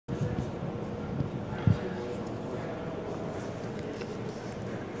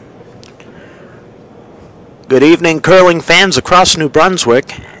Good evening, curling fans across New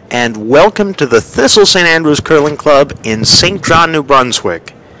Brunswick, and welcome to the Thistle St. Andrews Curling Club in St. John, New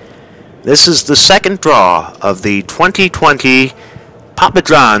Brunswick. This is the second draw of the 2020 Papa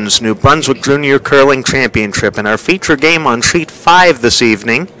John's New Brunswick Junior Curling Championship, and our feature game on Sheet 5 this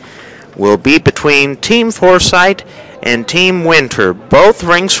evening will be between Team Forsythe and Team Wynter, both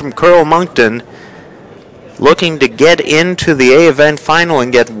rings from Curl Moncton, looking to get into the A event final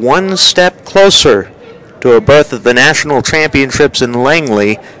and get one step closer to a berth at the National Championships in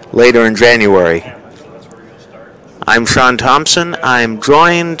Langley later in January. I'm Sean Thompson. I'm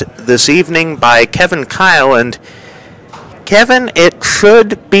joined this evening by Kevin Kyle, and Kevin, it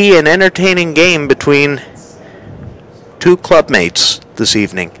should be an entertaining game between two clubmates this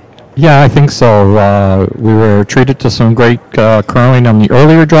evening. Yeah, I think so. We were treated to some great curling on the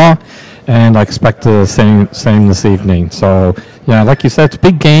earlier draw, and I expect the same this evening. So, yeah, like you said, it's a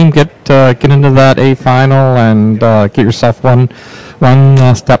big game. Get into that A final and get yourself one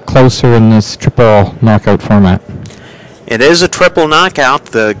step closer in this triple knockout format. It is a triple knockout.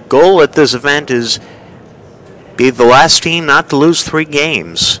 The goal at this event is be the last team not to lose 3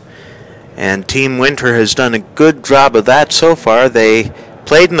 games. And Team Wynter has done a good job of that so far. They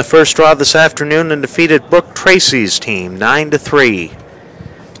played in the first draw this afternoon and defeated Brooke Tracy's team 9-3.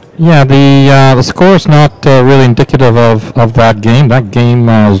 Yeah, the score is not really indicative of that game. That game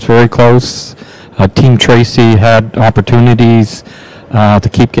was very close. Team Tracy had opportunities to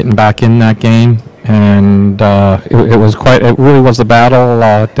keep getting back in that game, and it really was a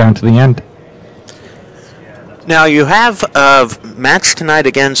battle down to the end. Now you have a match tonight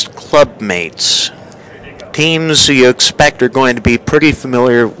against clubmates. Teams you expect are going to be pretty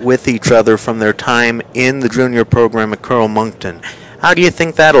familiar with each other from their time in the junior program at Curl Moncton. How do you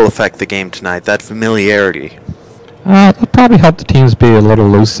think that'll affect the game tonight, that familiarity? It'll probably help the teams be a little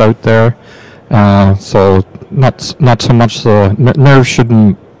loose out there. So not so much nerves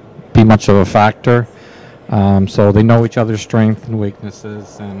shouldn't be much of a factor. So they know each other's strengths and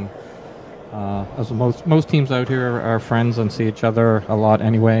weaknesses, and as most teams out here are friends and see each other a lot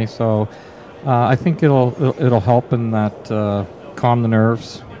anyway. So I think it'll help in that calm the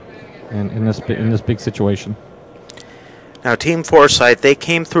nerves in this big situation. Now, Team Forsythe, they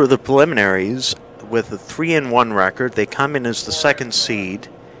came through the preliminaries with a 3-1 record. They come in as the second seed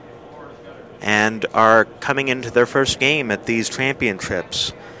and are coming into their first game at these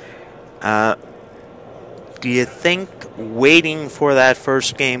championships. Do you think waiting for that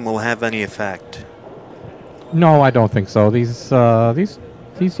first game will have any effect? No, I don't think so. These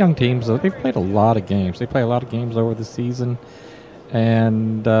young teams, they've played a lot of games. They play a lot of games over the season,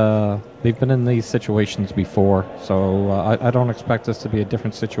 and they've been in these situations before, so I don't expect this to be a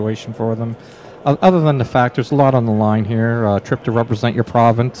different situation for them. Other than the fact there's a lot on the line here, a trip to represent your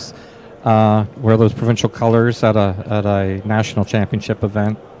province, wear those provincial colors at a national championship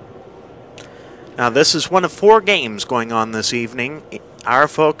event. Now, this is one of 4 games going on this evening. Our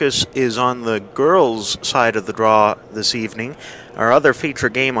focus is on the girls' side of the draw this evening. Our other feature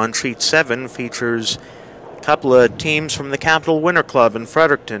game on Sheet 7 features couple of teams from the Capital Winter Club in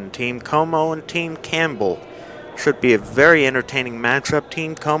Fredericton, Team Como and Team Campbell. Should be a very entertaining matchup.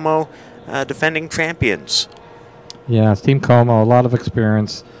 Team Como defending champions. Yeah, Team Como, a lot of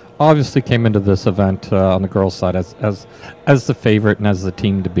experience. Obviously came into this event on the girls' side as the favorite and as the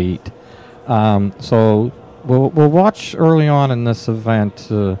team to beat. So we'll watch early on in this event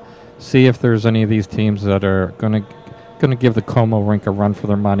to see if there's any of these teams that are going to give the Como rink a run for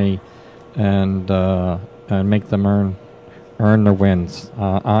their money and make them earn their wins.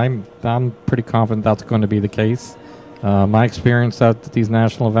 I'm pretty confident that's going to be the case. My experience at these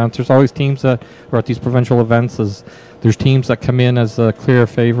national events, there's always teams that are at these provincial events. There's teams that come in as clear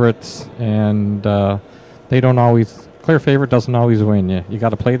favorites, and they don't always. Clear favorite doesn't always win. You got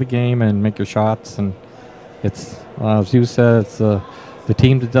to play the game and make your shots, and it's as you said, it's the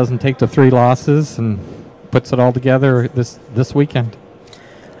team that doesn't take the 3 losses and puts it all together this weekend.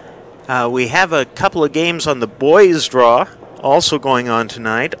 We have a couple of games on the boys' draw also going on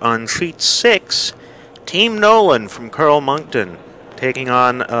tonight. On Sheet 6, Team Nolan from Curl Moncton taking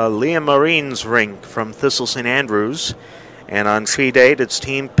on Liam Marine's rink from Thistle St. Andrews. And on Sheet 8, it's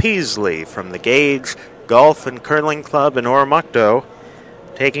Team Peasley from the Gage Golf and Curling Club in Oromocto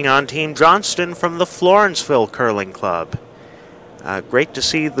taking on Team Johnston from the Florenceville Curling Club. Great to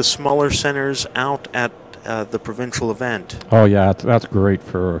see the smaller centers out at the provincial event. Oh yeah, that's great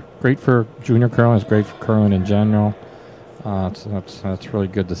for junior curling. It's great for curling in general. That's really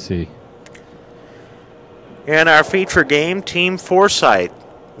good to see. In our feature game, Team Forsythe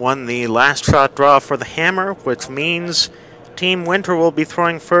won the last shot draw for the hammer, which means Team Wynter will be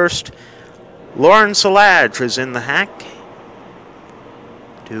throwing first. Lauren Salage is in the hack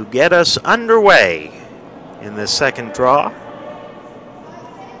to get us underway in the second draw.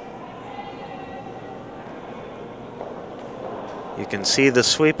 You can see the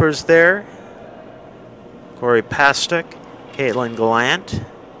sweepers there. Corey Pastuk, Caitlin Gallant,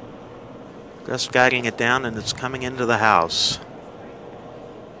 just guiding it down, and it's coming into the house.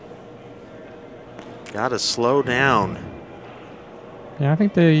 Gotta slow down. Yeah, I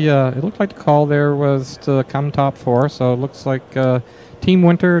think they. It looked like the call there was to come top 4, so it looks like Team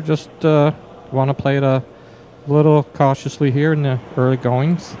Wynter just want to play it a little cautiously here in the early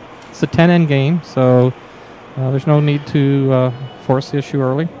goings. It's a 10-end game, so there's no need to force the issue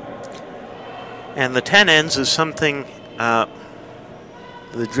early. And the 10 ends is something the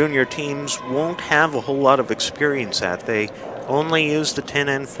junior teams won't have a whole lot of experience at. They only use the 10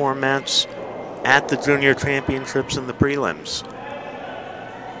 end formats at the junior championships and the prelims.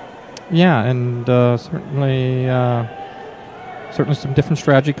 Yeah, and certainly some different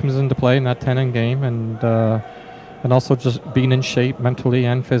strategy comes into play in that 10-end game, and also just being in shape mentally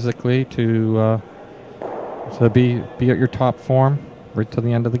and physically to be at your top form right to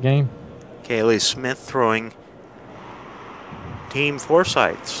the end of the game. Kaylee Smith throwing Team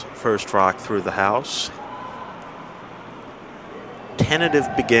Forsythe's first rock through the house. Tentative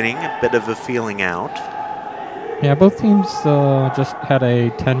beginning, a bit of a feeling out. Yeah, both teams just had a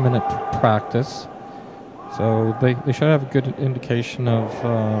 10-minute practice, so they should have a good indication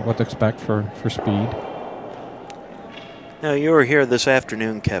of what to expect for speed. Now, you were here this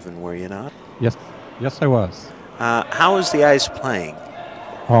afternoon, Kevin, were you not? Yes, I was. How is the ice playing?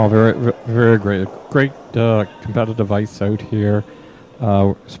 Oh, very great. Great competitive ice out here.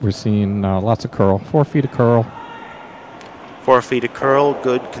 We're seeing lots of curl, 4 feet of curl. 4 feet of curl,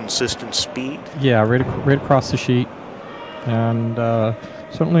 good consistent speed. Yeah, right across the sheet, and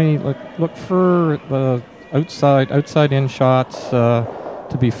certainly look for the outside in shots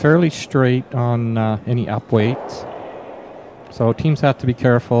to be fairly straight on any up weights. So teams have to be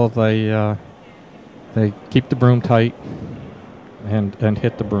careful. They keep the broom tight and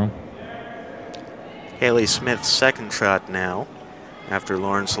hit the broom. Haley Smith's second shot now, after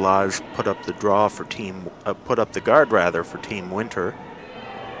Lauren Salage put up the draw for put up the guard rather for Team Wynter.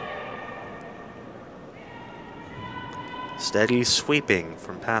 Steady sweeping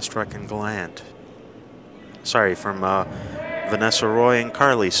from Pastruck and Gallant. Sorry, from Vanessa Roy and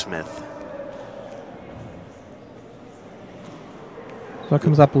Carly Smith. So it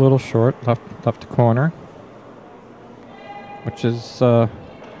comes up a little short, left to corner, which is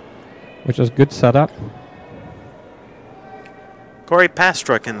good setup. Corey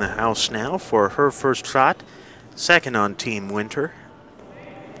Pastruck in the house now for her first shot, second on Team Wynter.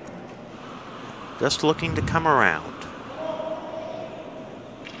 Just looking to come around.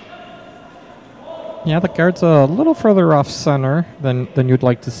 Yeah, the guard's a little further off center than you'd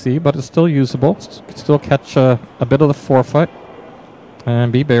like to see, but it's still usable. Could still catch a bit of the forefoot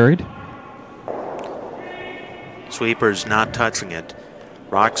and be buried. Sweeper's not touching it.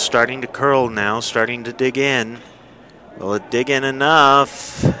 Rock's starting to curl now, starting to dig in. Will it dig in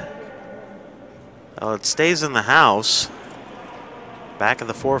enough? Well, it stays in the house. Back of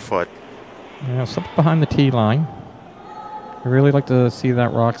the forefoot. Yeah, something behind the tee line. I really like to see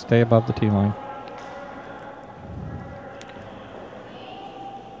that rock stay above the tee line.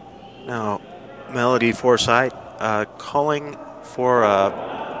 Now, Melody Forsythe calling for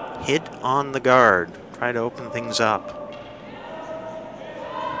a hit on the guard. Try to open things up.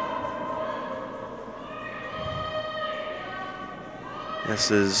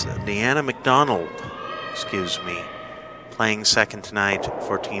 This is Deanna McDonald, playing second tonight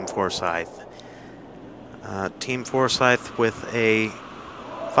for Team Forsythe. Team Forsythe with a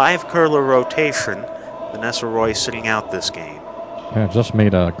 5-curler rotation. Vanessa Roy sitting out this game. Yeah, just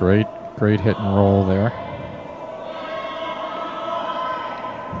made a great hit and roll there.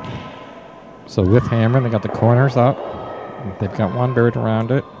 So with hammer, they got the corners up. They've got one bird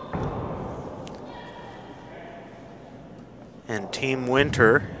around it. And Team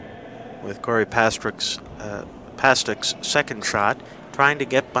Wynter, with Corey Pastuck's second shot, trying to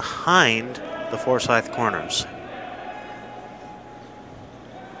get behind the Forsythe corners.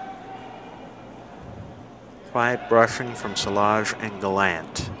 Quiet brushing from Salage and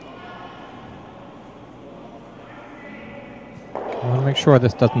Gallant. I want to make sure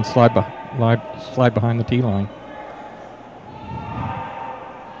this doesn't slide behind the tee line.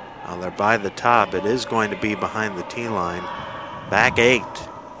 Well, they're by the top. It is going to be behind the tee line. Back 8.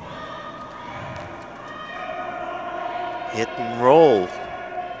 Hit and roll.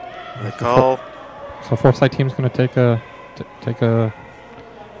 The call. So Forsythe team's going to take a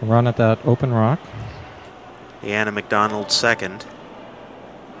Run at that open rock. Deanna McDonald second.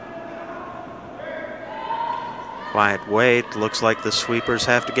 Quiet wait. Looks like the sweepers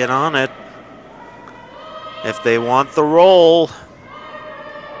have to get on it if they want the roll.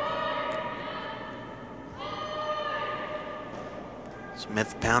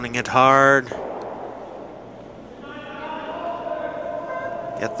 Smith pounding it hard.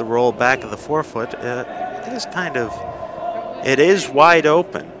 Get the roll back of the forefoot. It is wide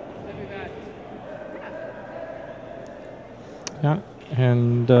open. Yeah,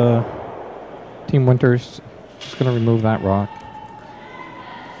 and Team Wynter's just going to remove that rock.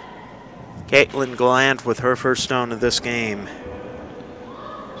 Caitlin Gallant with her first stone of this game.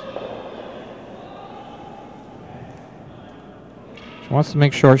 She wants to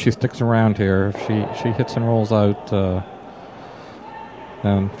make sure she sticks around here. If she hits and rolls out,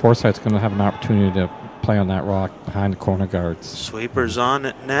 then Forsythe's going to have an opportunity to play on that rock behind the corner guards. Sweeper's on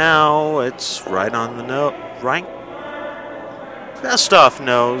it now. It's right on the note. Right. Just off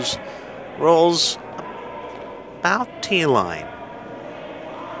nose. Rolls about T-line.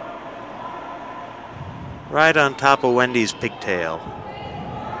 Right on top of Wendy's pigtail.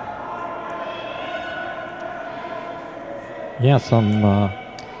 Yeah, some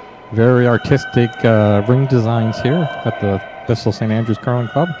very artistic ring designs here at the Thistle St. Andrews Curling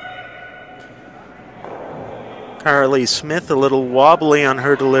Club. Carly Smith a little wobbly on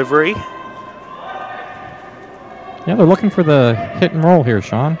her delivery. Yeah, they're looking for the hit and roll here,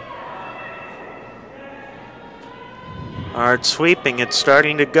 Sean. Hard sweeping, it's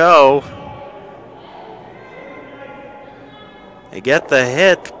starting to go. They get the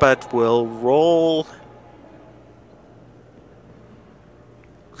hit, but will roll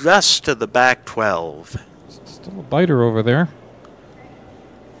just to the back 12. Still a biter over there.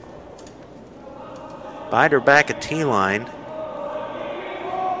 Biter back at T-line.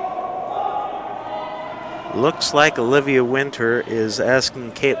 Looks like Olivia Wynter is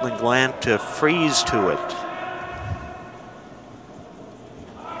asking Caitlin Gallant to freeze to it.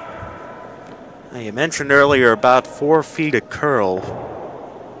 Now, you mentioned earlier about 4 feet of curl.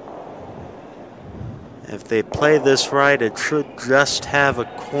 If they play this right, it should just have a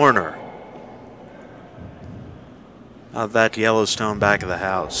corner of that Yellowstone back of the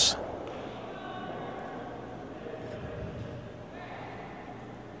house.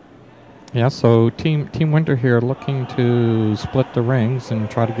 Yeah, so Team Wynter here looking to split the rings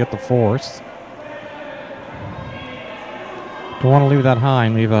and try to get the force. Don't want to leave that high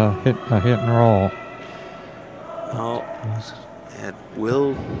and leave a hit and roll. Oh, it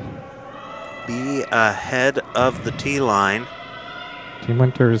will be ahead of the tee line. Team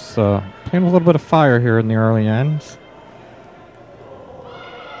Wynter's playing a little bit of fire here in the early ends.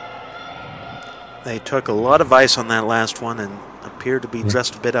 They took a lot of ice on that last one and appeared to be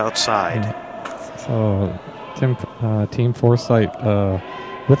just a bit outside. Yeah. So Team Forsythe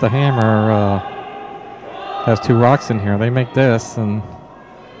with the hammer has 2 rocks in here. They make this and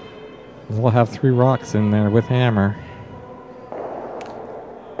we'll have 3 rocks in there with hammer.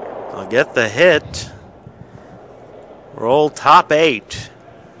 I'll get the hit. Roll top 8.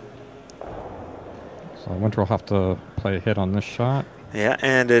 So Wynter will have to play a hit on this shot. Yeah,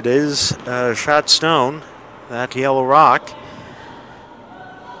 and it is shot stone, that yellow rock,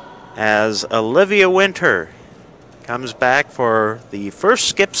 as Olivia Wynter comes back for the first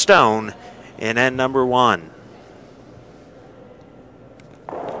skip stone in end number 1.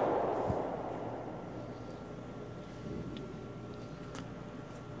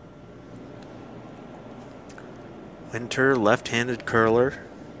 Wynter, left-handed curler.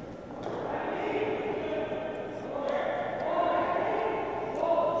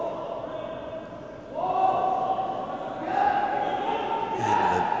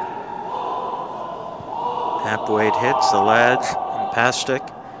 Tap weight hits the ledge and Pastic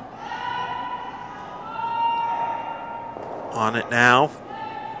on it now.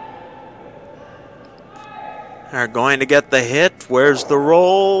 Are going to get the hit. Where's the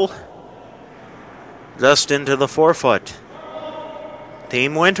roll? Just into the forefoot.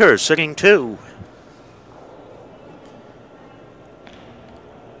 Team Wynter sitting 2.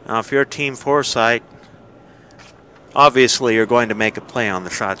 Now if you're Team Forsythe, obviously you're going to make a play on the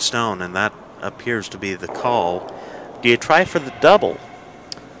shot stone, and that appears to be the call. Do you try for the double?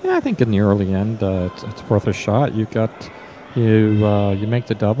 Yeah, I think in the early end it's worth a shot. You make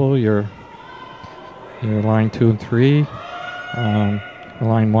the double. You're line 2 and 3,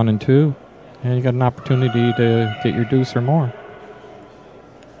 line 1 and 2, and you got an opportunity to get your deuce or more.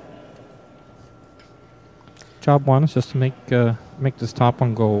 Job 1 is just to make this top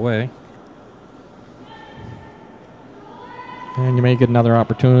one go away. and you may get another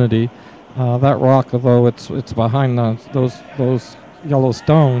opportunity. That rock, although it's behind those yellow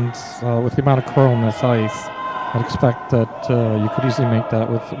stones, with the amount of curl in this ice, I'd expect that you could easily make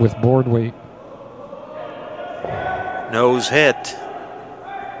that with board weight. Nose hit.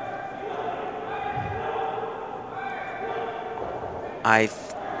 I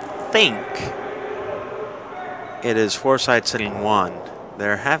think it is Forsythe sitting one.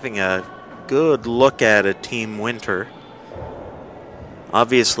 They're having a good look at it, Team Wynter.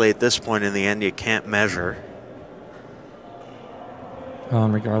 Obviously, at this point in the end, you can't measure.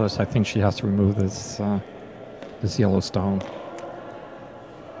 Regardless, I think she has to remove this yellow stone.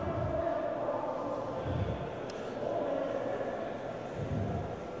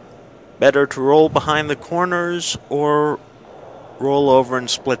 Better to roll behind the corners or roll over and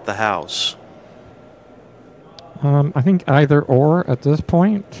split the house? I think either or at this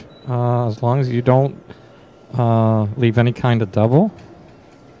point, as long as you don't leave any kind of double.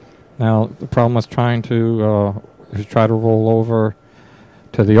 Now, the problem is trying to if you try to roll over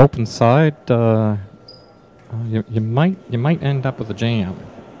to the open side, you might end up with a jam.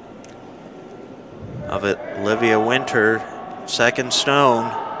 Of it, Olivia Wynter, second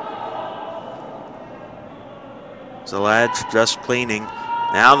stone. Zalaj just cleaning.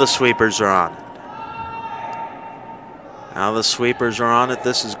 Now the sweepers are on it. Now the sweepers are on it.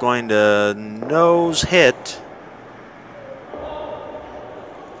 This is going to nose hit,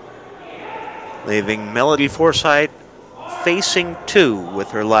 leaving Melody Forsythe facing two with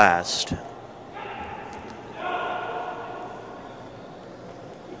her last.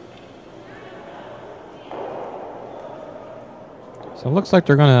 So it looks like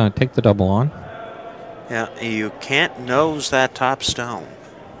they're going to take the double on. Yeah, you can't nose that top stone.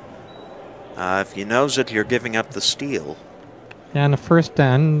 If you nose it, you're giving up the steal. Yeah, in the first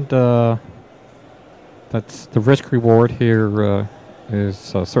end, that's the risk reward here is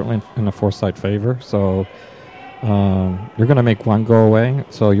certainly in the Forsythe favor. So you're going to make one go away.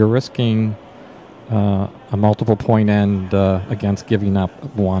 So you're risking a multiple point end against giving up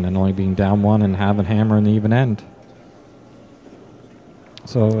one and only being down one and having hammer in the even end.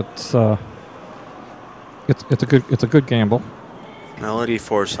 So it's a good gamble. Melody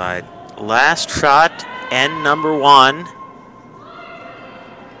Forsythe. Last shot, end number one.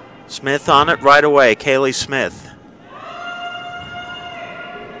 Smith on it right away, Kaylee Smith.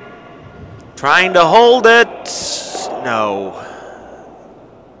 Trying to hold it. No.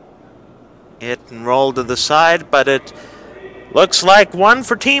 It and rolled to the side, but it looks like one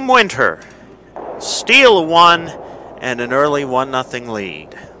for Team Wynter. Steal one and an early 1-0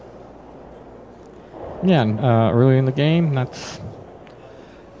 lead. Yeah, and, early in the game, that's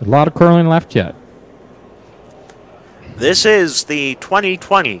a lot of curling left yet. This is the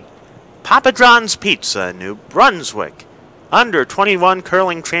 2020 Papa John's Pizza New Brunswick Under 21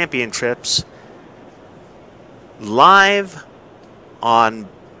 Curling Championships, live on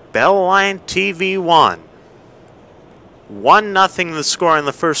Bellline TV 1. 1-0 the score in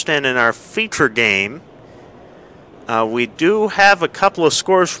the first end in our feature game. We do have a couple of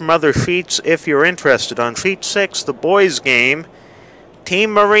scores from other sheets if you're interested. On sheet 6, the boys game,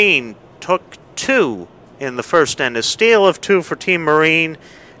 Team Marine took 2 in the first end. A steal of 2 for Team Marine.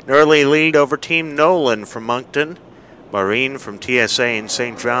 An early lead over Team Nolan from Moncton. Marine from TSA in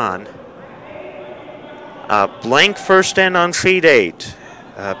St. John. Blank first end on sheet 8.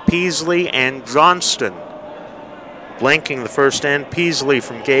 Peasley and Johnston. Blanking the first end. Peasley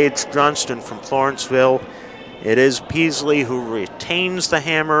from Gage, Johnston from Florenceville. It is Peasley who retains the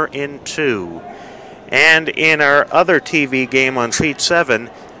hammer in 2. And in our other TV game on sheet 7,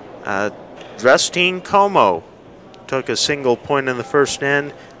 Justine Como took a single point in the first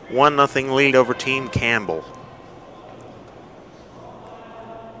end. 1-0 lead over Team Campbell.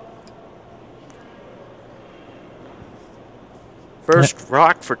 First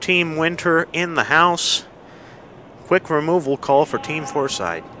rock for Team Wynter in the house. Quick removal call for Team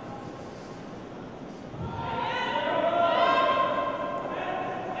Forsythe.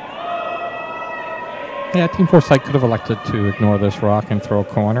 Yeah, Team Forsythe could have elected to ignore this rock and throw a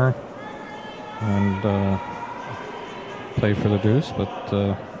corner and play for the deuce, but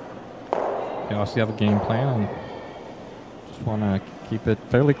they also have a game plan and just want to keep it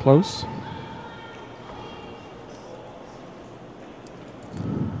fairly close.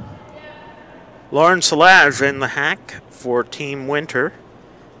 Lauren Salage in the hack for Team Wynter.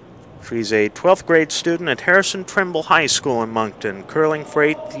 She's a 12th grade student at Harrison Trimble High School in Moncton, curling for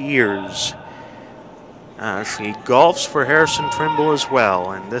 8 years. She golfs for Harrison Trimble as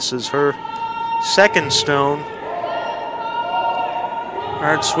well, and this is her second stone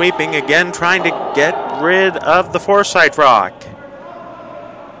Hard sweeping again, trying to get rid of the Forsythe rock.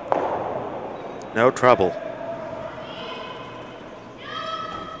 No trouble.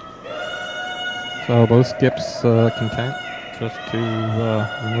 So both skips content just to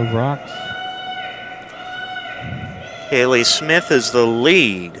remove rocks. Haley Smith is the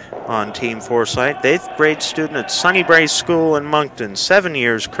lead on Team Forsythe, 8th grade student at Sunnybrae School in Moncton. 7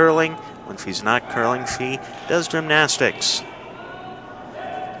 years curling. When she's not curling, she does gymnastics.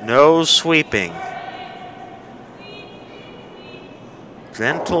 No sweeping.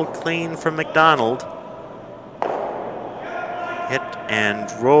 Gentle clean from McDonald. Hit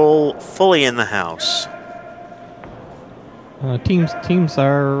and roll fully in the house. Teams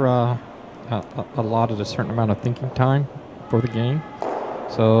are allotted a certain amount of thinking time for the game.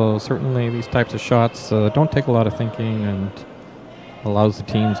 So certainly these types of shots don't take a lot of thinking and allows the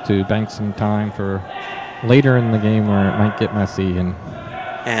teams to bank some time for later in the game where it might get messy.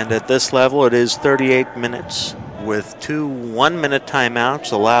 And at this level, it is 38 minutes with 2 one-minute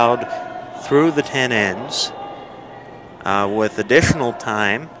timeouts allowed through the 10 ends. With additional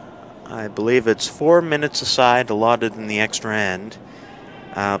time, I believe it's 4 minutes aside allotted in the extra end,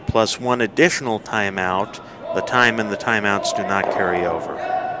 plus 1 additional timeout. The time and the timeouts do not carry over.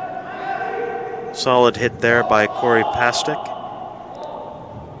 Solid hit there by Corey Pastic.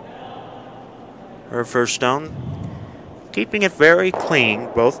 Her first stone, keeping it very clean,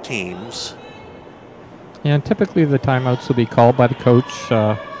 both teams. Yeah, and typically the timeouts will be called by the coach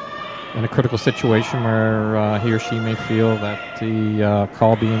in a critical situation where he or she may feel that the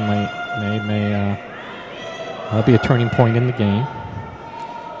call being made may be a turning point in the game.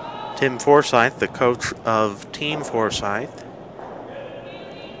 Tim Forsythe, the coach of Team Forsythe,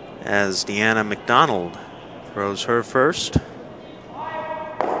 as Deanna McDonald throws her first.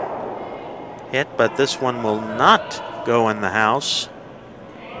 Hit, but this one will not go in the house,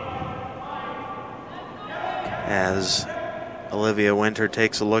 as Olivia Wynter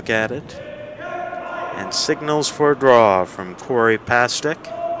takes a look at it and signals for a draw from Corey Pastic.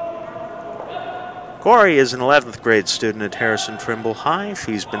 Corey is an 11th grade student at Harrison Trimble High.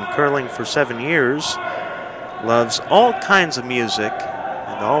 She's been curling for 7 years, loves all kinds of music,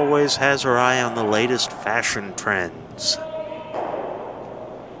 and always has her eye on the latest fashion trends.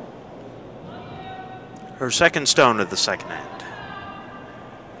 Her second stone of the second end.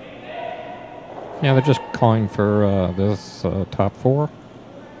 Yeah, they're just calling for this top 4.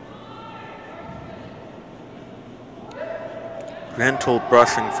 Gentle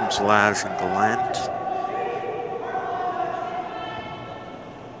brushing from Solage and Gallant.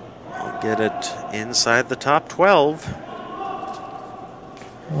 I'll get it inside the top 12.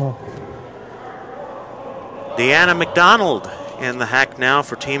 Oh. Deanna McDonald in the hack now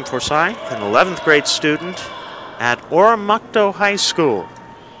for Team Forsythe, an 11th grade student at Oromocto High School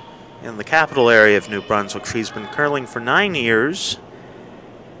in the capital area of New Brunswick. She's been curling for 9 years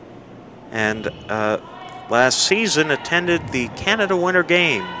and last season attended the Canada Winter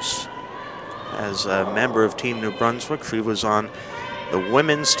Games as a member of Team New Brunswick. She was on the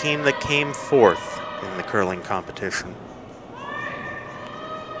women's team that came fourth in the curling competition.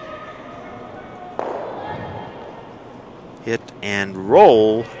 Hit and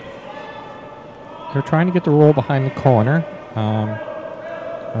roll. They're trying to get the roll behind the corner.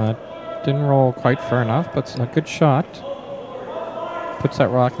 Didn't roll quite far enough, but it's a good shot. Puts that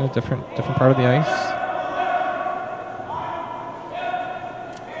rock in a different part of the ice.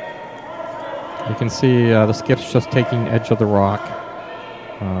 You can see the skip's just taking edge of the rock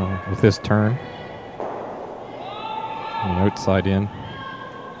with this turn. And the outside in.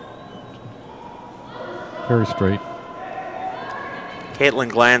 Very straight. Caitlin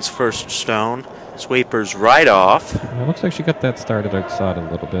Glant's first stone. Sweepers right off. It looks like she got that started outside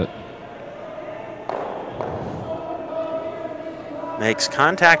a little bit. Makes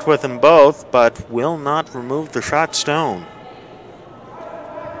contact with them both, but will not remove the shot stone.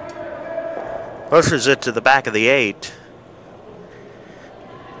 Pushes it to the back of the 8.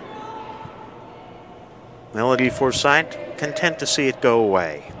 Melody Forsythe content to see it go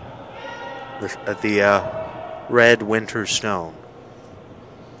away. The red Wynter stone.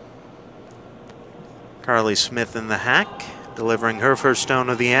 Carly Smith in the hack, delivering her first stone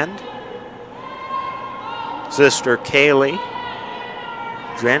of the end. Sister Kaylee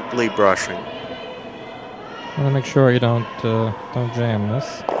gently brushing. Want to make sure you don't jam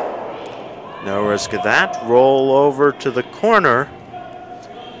this. No risk of that. Roll over to the corner,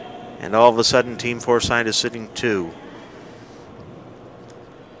 and all of a sudden Team Forsythe is sitting 2.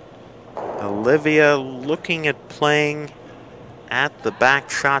 Olivia looking at playing at the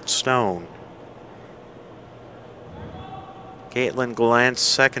back shot stone. Caitlin Gallant's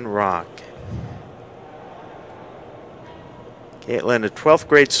second rock. Caitlin, a 12th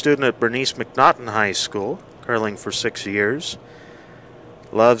grade student at Bernice McNaughton High School, curling for 6 years.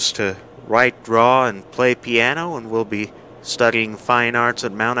 Loves to write, draw, and play piano, and will be studying fine arts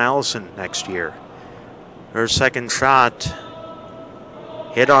at Mount Allison next year. Her second shot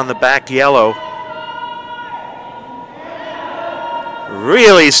hit on the back yellow.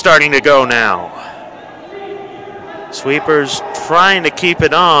 Really starting to go now. Sweepers trying to keep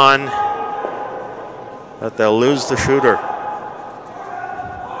it on, but they'll lose the shooter.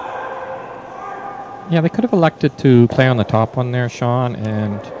 Yeah, they could have elected to play on the top one there, Sean,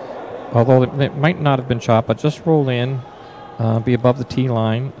 and although it might not have been shot, but just roll in, be above the tee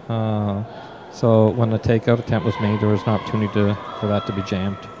line. So when the takeout attempt was made, there was an opportunity for that to be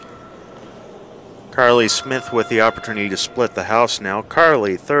jammed. Carly Smith with the opportunity to split the house now.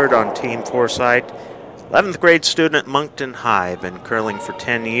 Carly, third on Team Forsythe, 11th grade student at Moncton High, been curling for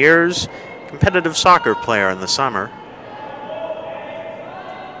 10 years, competitive soccer player in the summer.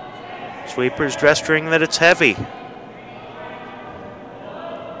 Sweepers gesturing that it's heavy.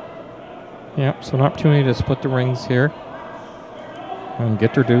 Yep, so an opportunity to split the rings here and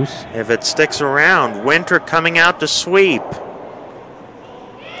get their deuce. If it sticks around, Wynter coming out to sweep.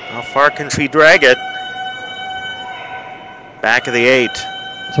 How far can she drag it? Back of the 8.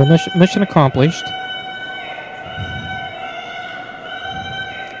 So mission accomplished.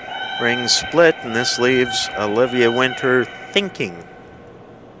 Ring split, and this leaves Olivia Wynter thinking.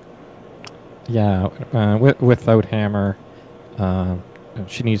 Yeah, without hammer,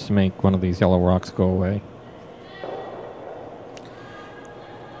 she needs to make one of these yellow rocks go away.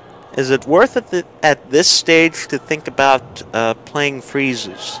 Is it worth it at this stage to think about playing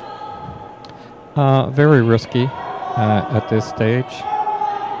freezes? Very risky at this stage.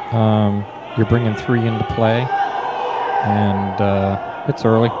 You're bringing 3 into play, and it's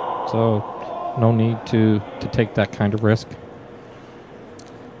early, so no need to take that kind of risk.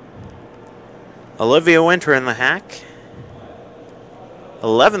 Olivia Wynter in the hack,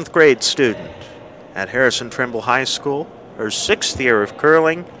 11th grade student at Harrison Trimble High School, her 6th year of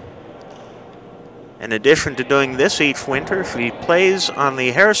curling. In addition to doing this each winter, she plays on the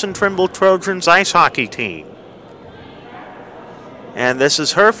Harrison Trimble Trojans ice hockey team. And this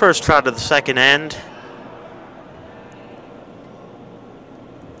is her first shot of the second end.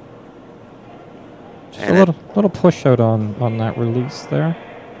 Just a little push out on that release there.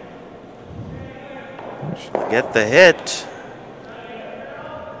 Get the hit.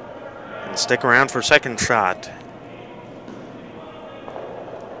 And stick around for second shot.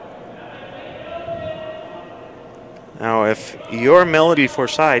 Now, if you're Melody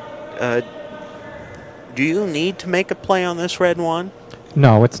Forsythe, do you need to make a play on this red one?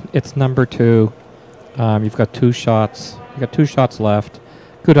 No, it's number 2. You've got 2 shots. You've got 2 shots left.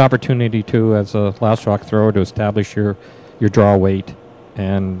 Good opportunity too, as a last rock thrower, to establish your draw weight,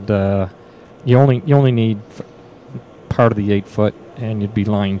 and you only need part of the 8 foot, and you'd be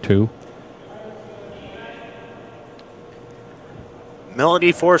line 2.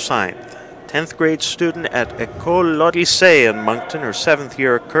 Melody Forsythe, 10th grade student at École l'Odyssée in Moncton, her 7th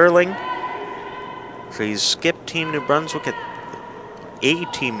year of curling. She's skipped Team New Brunswick at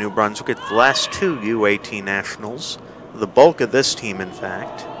Team New Brunswick at the last 2 U18 nationals. The bulk of this team, in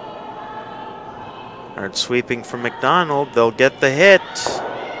fact. Hard sweeping from McDonald. They'll get the hit.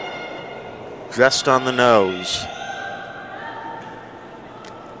 Just on the nose.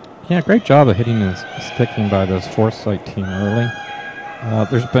 Yeah, great job of hitting and sticking by this Forsythe team early.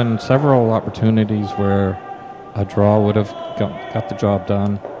 There's been several opportunities where a draw would have got the job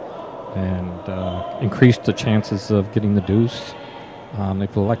done and increased the chances of getting the deuce.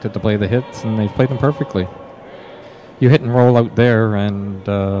 They've elected to play the hits, and they've played them perfectly. You hit and roll out there, and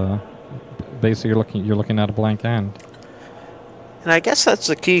basically you're looking at a blank end. And I guess that's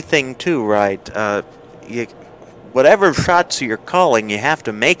the key thing too, right? Whatever shots you're calling, you have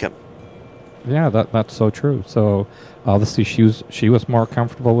to make them. Yeah, that's so true. So obviously she was more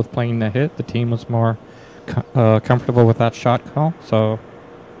comfortable with playing the hit. The team was more comfortable with that shot call. So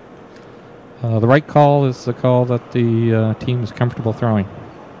the right call is the call that the team is comfortable throwing.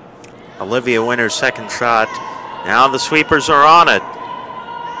 Olivia Wynter's second shot. Now the sweepers are on it.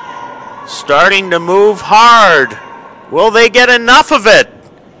 Starting to move hard. Will they get enough of it?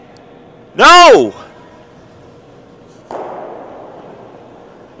 No!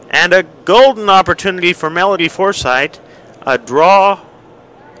 And a golden opportunity for Melody Forsythe. A draw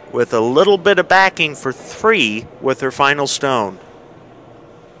with a little bit of backing for 3 with her final stone.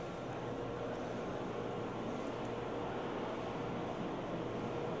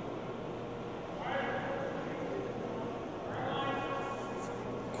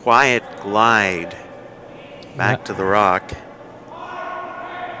 quiet glide back to the rock.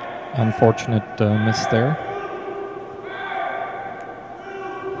 Unfortunate miss there.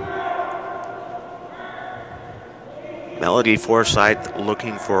 Melody Forsythe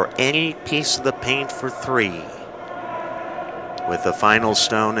looking for any piece of the paint for 3 with the final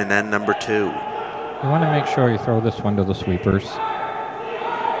stone in end number 2. You want to make sure you throw this one to the sweepers.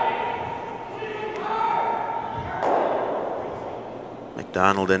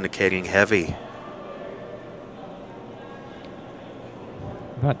 McDonald indicating heavy.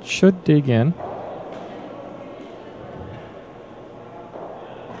 That should dig in.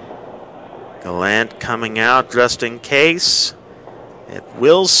 Gallant coming out just in case. It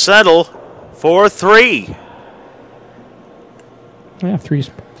will settle for 3. Yeah, three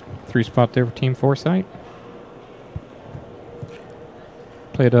spot there for Team Forsythe.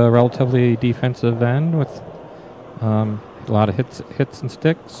 Played a relatively defensive end with a lot of hits and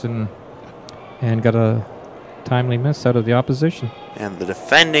sticks, and got a timely miss out of the opposition. And the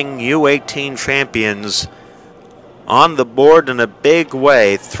defending U18 champions on the board in a big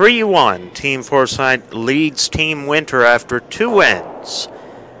way. 3-1. Team Forsythe leads Team Wynter after 2 ends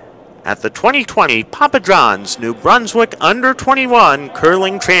at the 2020 Papa John's New Brunswick Under-21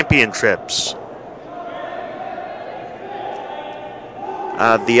 Curling Championships.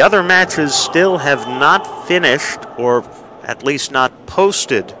 The other matches still have not finished, or at least not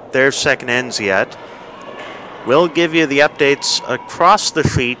posted their second ends yet. We'll give you the updates across the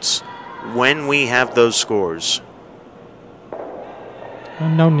sheets when we have those scores.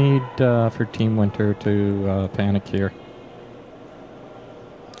 No need for Team Wynter to panic here.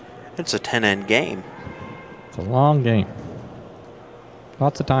 It's a 10-end game. It's a long game.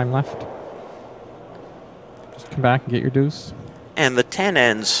 Lots of time left. Just come back and get your deuce. And the 10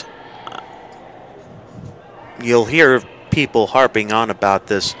 ends, you'll hear people harping on about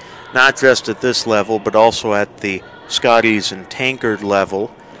this, not just at this level, but also at the Scotties and Tankard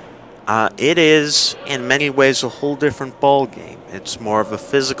level. It is, in many ways, a whole different ball game. It's more of a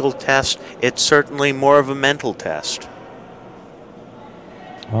physical test. It's certainly more of a mental test.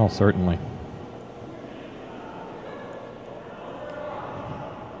 Well, certainly.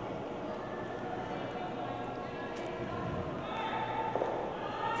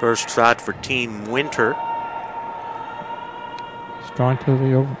 First shot for Team Wynter. Strong to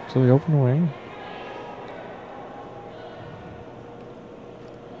the open wing.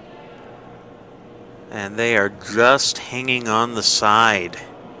 And they are just hanging on the side.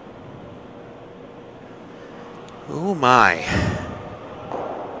 Oh my.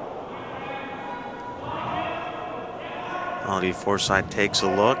 Melody Forsythe takes a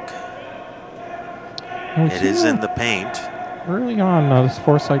look. It is in the paint. Early on, this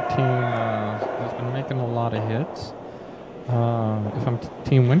Forsythe team has been making a lot of hits. If I'm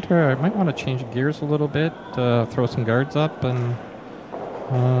Team Wynter, I might want to change gears a little bit, throw some guards up, and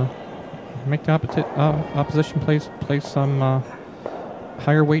make the opposition play some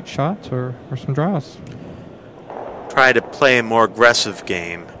higher weight shots or some draws. Try to play a more aggressive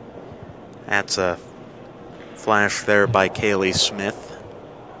game. That's a flash there by Kaylee Smith.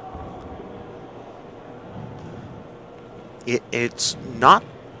 It's not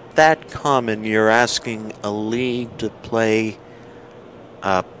that common. You're asking a league to play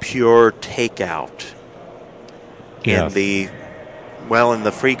a pure takeout in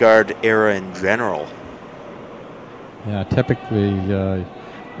the free guard era in general. Yeah, typically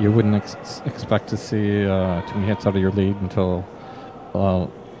you wouldn't expect to see too many hits out of your lead until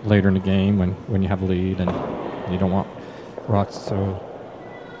later in the game when you have a lead and you don't want rocks. So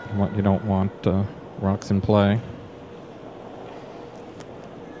you don't want rocks in play.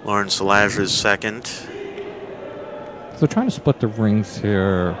 Lauren Solage is second. So trying to split the rings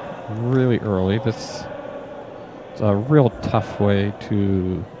here really early. It's a real tough way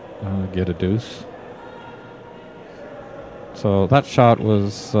to get a deuce. So that shot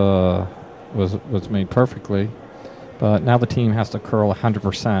was made perfectly, but now the team has to curl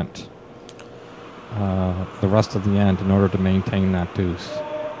 100% the rest of the end in order to maintain that deuce.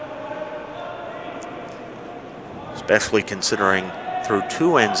 Especially considering, through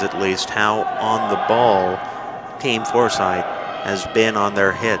 2 ends at least, how on the ball Team Forsythe has been on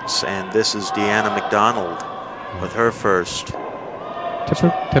their hits. And this is Deanna McDonald with her first.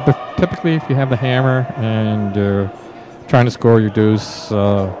 Typically, if you have the hammer and you're trying to score your deuce,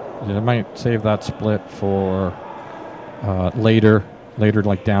 you might save that split for later,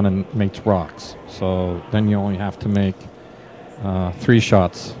 like down in mate's rocks. So then you only have to make 3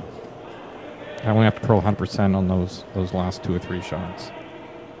 shots. I only have to curl 100% on those last 2 or 3 shots.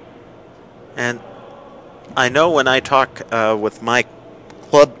 And I know when I talk with Mike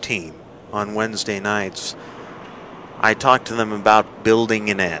club team on Wednesday nights, I talked to them about building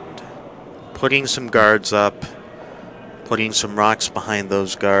an end, putting some guards up, putting some rocks behind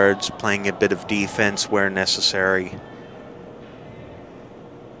those guards, playing a bit of defense where necessary,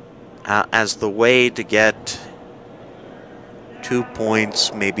 as the way to get 2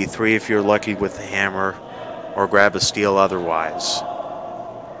 points, maybe 3 if you're lucky with the hammer, or grab a steal otherwise.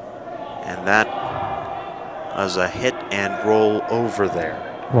 And that was a hit and roll over there.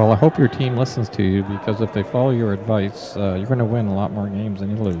 Well, I hope your team listens to you, because if they follow your advice, you're going to win a lot more games than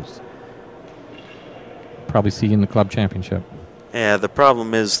you lose. Probably see you in the club championship. Yeah, the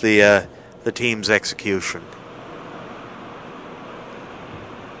problem is the team's execution.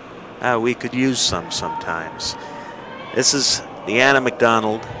 We could use some sometimes. This is Deanna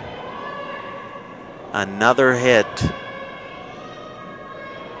McDonald. Another hit.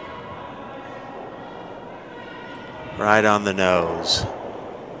 Right on the nose.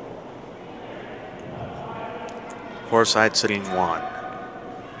 Forsythe sitting 1.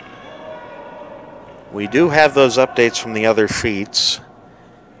 We do have those updates from the other sheets.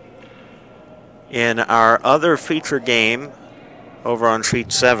 In our other feature game over on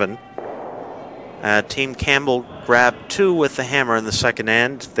sheet 7, Team Campbell grabbed 2 with the hammer in the second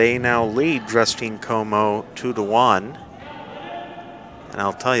end. They now lead Justine Como 2-1. And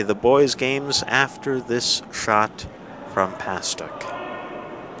I'll tell you, the boys' games after this shot from Pastuk.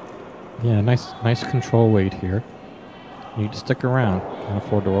 Yeah, nice control weight here. You need to stick around. Can't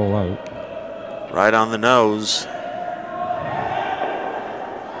afford to roll out. Right on the nose.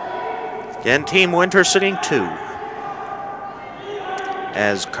 Again, Team Wynter sitting 2.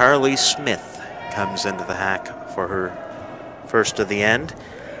 As Carly Smith comes into the hack for her first of the end.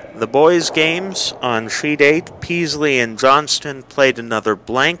 The boys' games on sheet 8, Peasley and Johnston played another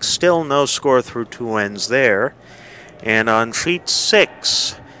blank. Still no score through 2 ends there. And on sheet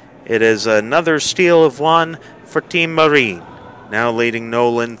 6, it is another steal of 1 for Team Marine, now leading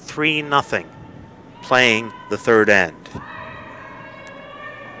Nolan 3-0, playing the third end.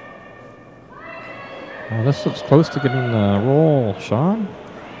 Well, this looks close to getting the roll, Sean.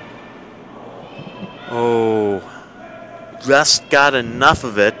 Oh, just got enough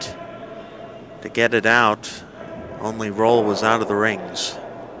of it to get it out. Only roll was out of the rings.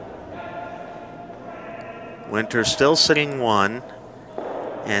 Wynter still sitting 1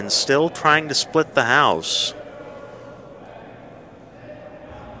 and still trying to split the house.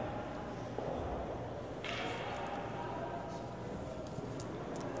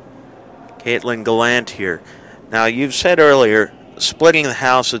 Caitlin Gallant here. Now, you've said earlier, splitting the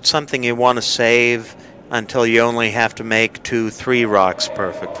house, it's something you want to save until you only have to make 2-3 rocks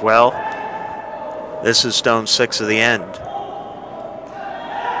perfect. Well, this is stone 6 of the end.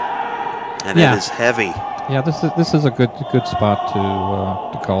 And it is heavy. Yeah, this is a good spot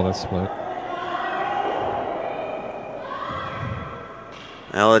to call this split.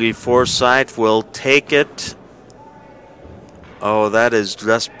 Melody Forsythe will take it. Oh, that is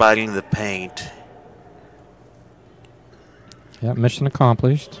just biting the paint. Yeah, mission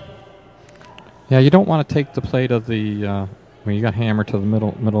accomplished. Yeah, you don't want to take the plate of the when you got hammer to the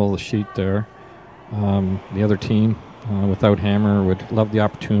middle of the sheet there. The other team without hammer would love the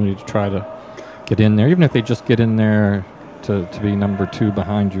opportunity to try to get in there. Even if they just get in there to be number 2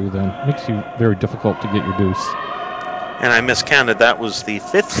 behind you, then it makes you very difficult to get your deuce. And I miscounted. That was the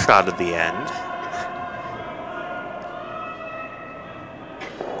 5th shot of the end.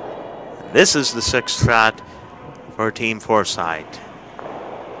 This is the 6th shot for Team Forsythe.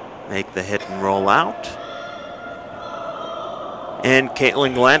 Make the hit and roll out. And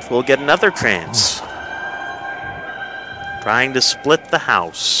Caitlin Gallant will get another chance. Trying to split the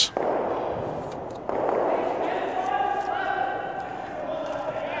house.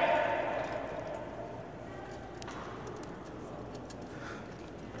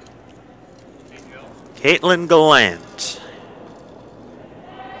 Caitlin Gallant.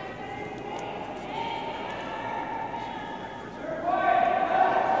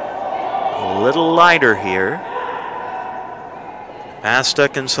 A little lighter here.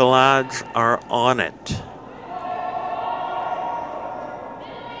 Pastuk and Salaj are on it.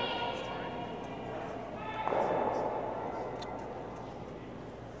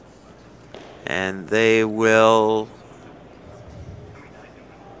 And they will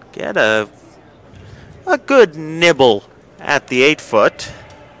get a good nibble at the 8-foot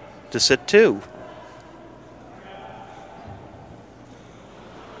to sit 2.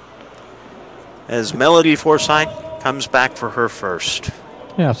 As Melody Forsythe comes back for her first.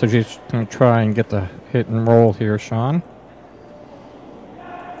 Yeah, so she's going to try and get the hit and roll here, Sean.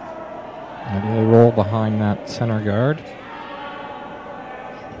 Ideally roll behind that center guard.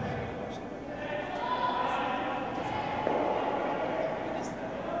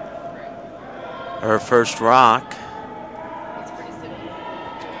 her first rock.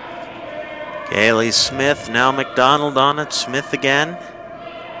 Gailey Smith, now McDonald on it. Smith again.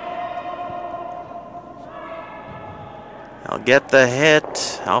 I'll get the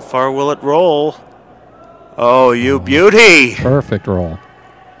hit. How far will it roll? Oh, you beauty! Perfect roll.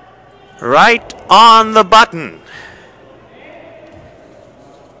 Right on the button.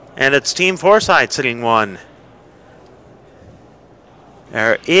 And it's Team Forsythe sitting one.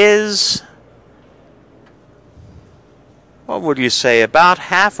 There is, what would you say, about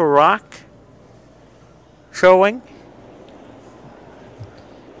half a rock showing?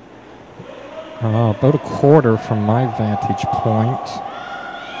 About a quarter from my vantage point.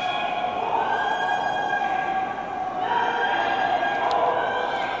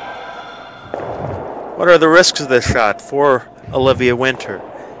 What are the risks of this shot for Olivia Wynter?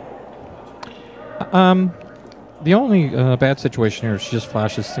 The only bad situation here is she just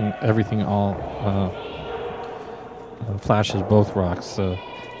flashes everything all, flashes both rocks.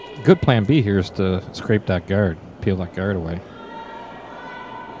 Good plan B here is to scrape that guard, peel that guard away.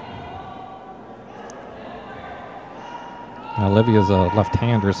 Olivia's a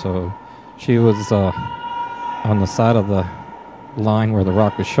left-hander, so she was on the side of the line where the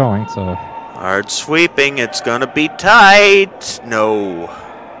rock was showing, so. Hard sweeping, it's gonna be tight. No.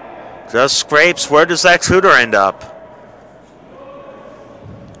 Just scrapes. Where does that shooter end up?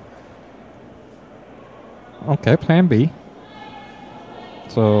 Okay, plan B.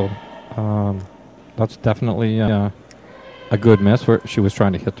 So that's definitely a good miss where she was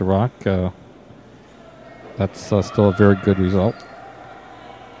trying to hit the rock. That's still a very good result.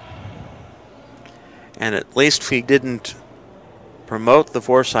 And at least she didn't promote the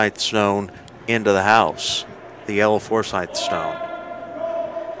Forsythe stone into the house, the yellow Forsythe stone.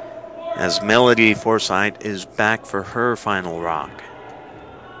 As Melody Forsythe is back for her final rock.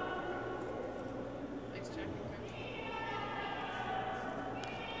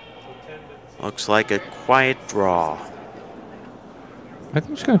 Looks like a quiet draw. I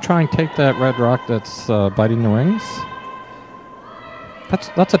think she's going to try and take that red rock that's biting the wings.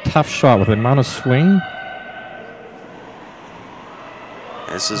 That's a tough shot with the amount of swing.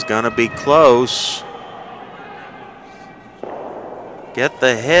 This is going to be close. Get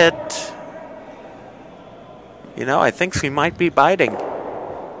the hit. You know, I think she might be biting.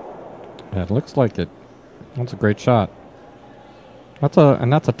 Yeah, it looks like it. That's a great shot. That's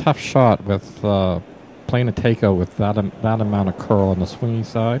a tough shot with playing a takeout with that amount of curl on the swingy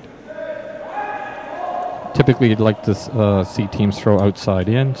side. Typically, you'd like to see teams throw outside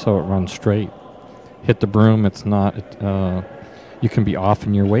in so it runs straight. Hit the broom. It's not. You can be off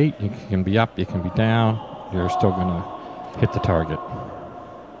in your weight. You can be up. You can be down. You're still gonna hit the target.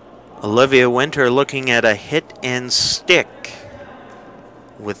 Olivia Wynter looking at a hit and stick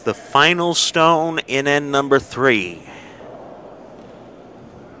with the final stone in end number 3.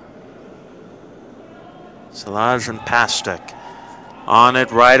 Szilagyi and Pastek on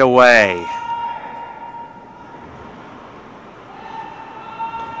it right away.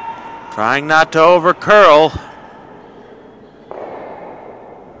 Trying not to over curl.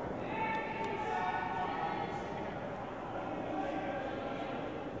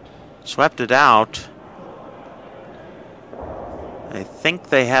 Swept it out. I think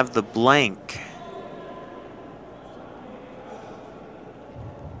they have the blank.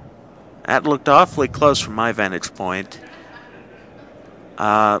 That looked awfully close from my vantage point.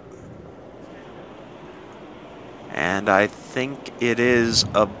 And I think it is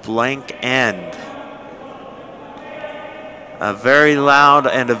a blank end. A very loud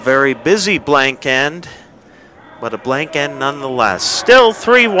and a very busy blank end, but a blank end nonetheless. Still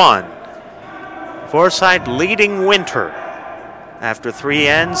 3-1. Forsythe leading Wynter after 3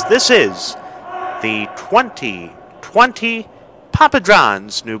 ends. This is the 2020 Papa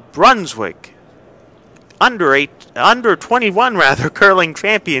John's New Brunswick under 21 curling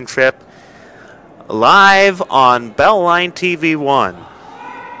championship, live on Bellline TV 1.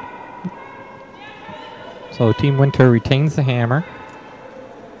 So Team Wynter retains the hammer.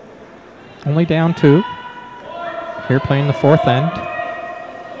 Only down 2. Here playing the 4th end.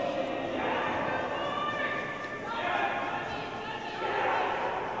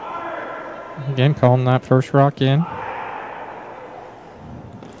 Again, calling that first rock in.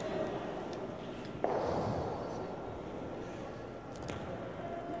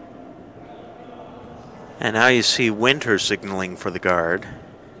 And now you see Wynter signaling for the guard.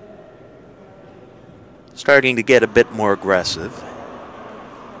 Starting to get a bit more aggressive.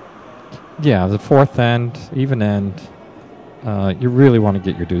 Yeah, the 4th end, even end. You really want to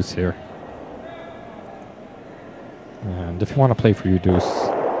get your deuce here. And if you want to play for your deuce,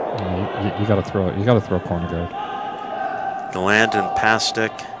 You got to throw it. You got to throw corner guard. Gallant and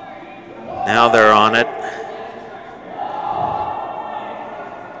Pastic. Now they're on it.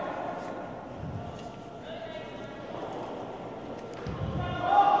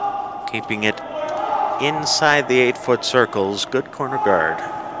 Keeping it inside the 8-foot circles. Good corner guard.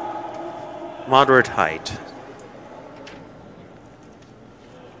 Moderate height.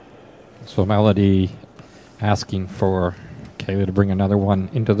 So Melody asking for Kaylee to bring another one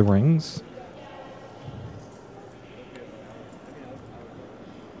into the rings.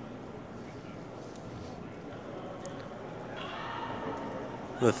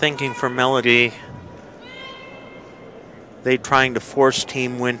 The thinking for Melody, they trying to force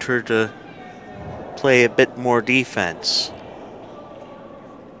Team Wynter to play a bit more defense.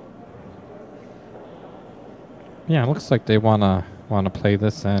 Yeah, it looks like they wanna play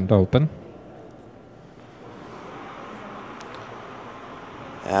this end open.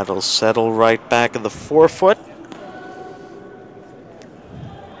 That'll settle right back of the 4-foot.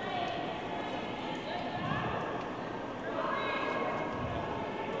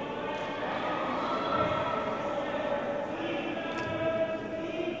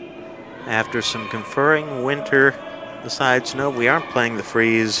 After some conferring, Wynter decides, no, we aren't playing the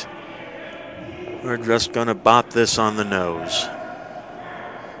freeze. We're just going to bop this on the nose.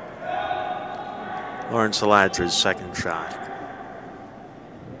 Lauren Saladra's second shot.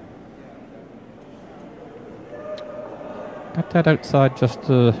 Got that outside just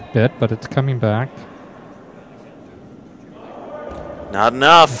a bit, but it's coming back. Not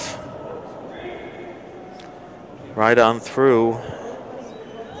enough. Right on through.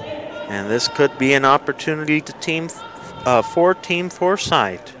 And this could be an opportunity to for Team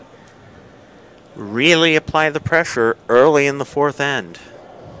Forsythe. Really apply the pressure early in the 4th end.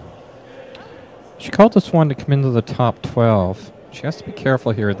 She called this one to come into the top 12. She has to be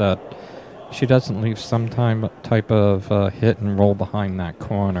careful here that she doesn't leave some type of hit and roll behind that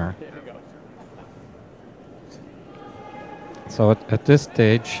corner. So at this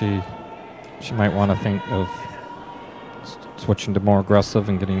stage, she might want to think of switching to more aggressive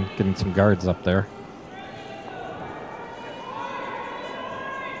and getting some guards up there.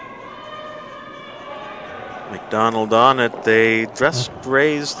 McDonald on it. They just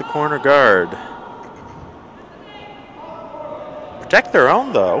raised the corner guard. Protect their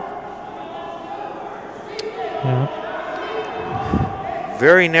own, though. Yeah.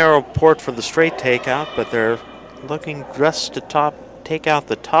 Very narrow port for the straight takeout, but they're looking just to take out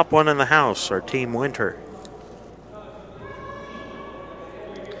the top one in the house, our Team Wynter.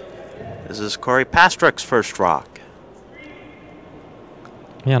 This is Corey Pastrick's first rock.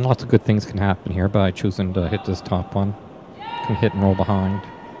 Yeah, and lots of good things can happen here by choosing to hit this top one. Can hit and roll behind.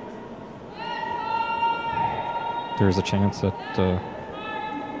 There's a chance that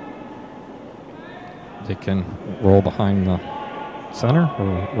they can roll behind the center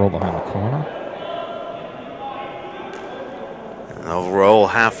or roll behind the corner. And they'll roll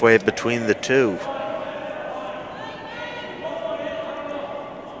halfway between the two.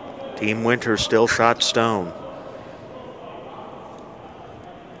 Team Wynter still shot stone.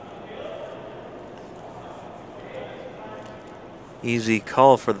 Easy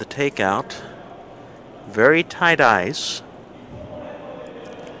call for the takeout. Very tight ice.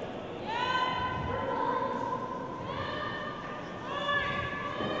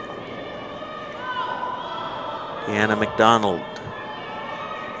 Deanna McDonald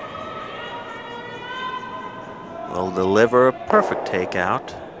will deliver a perfect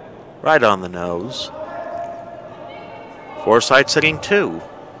takeout. Right on the nose. Forsythe sitting 2.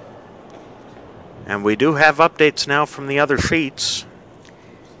 And we do have updates now from the other sheets.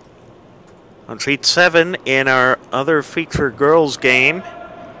 On sheet 7, in our other feature girls game,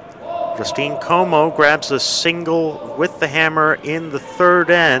 Justine Como grabs a single with the hammer in the 3rd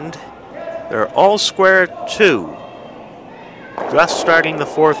end. They're all square at 2. Just starting the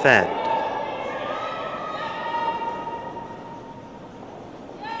 4th end.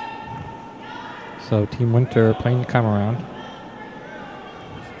 So Team Wynter playing the come around.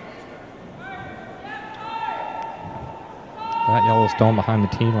 That yellow stone behind the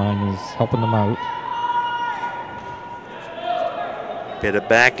tee line is helping them out. Bit of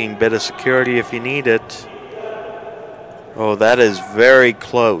backing, bit of security if you need it. Oh, that is very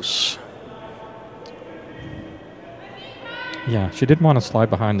close. Yeah, she did want to slide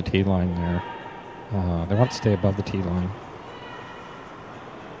behind the tee line there. They want to stay above the tee line.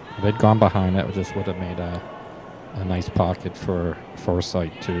 If they'd gone behind it, just would have made a nice pocket for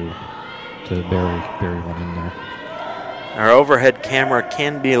Forsythe to bury one in there. Our overhead camera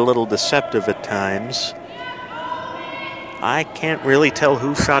can be a little deceptive at times. I can't really tell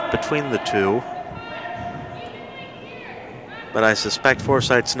who shot between the two. But I suspect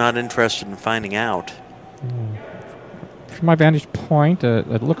Forsythe's not interested in finding out. From my vantage point,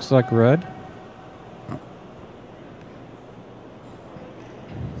 it looks like red.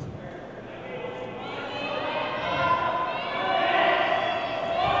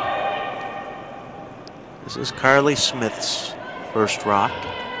 This is Carly Smith's first rock.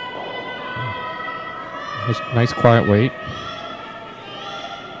 Nice quiet weight.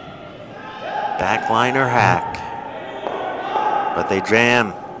 Backliner hack. But they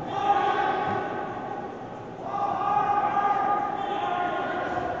jam.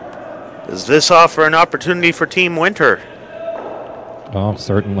 Does this offer an opportunity for Team Wynter? Oh,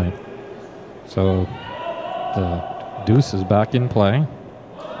 certainly. So the deuce is back in play.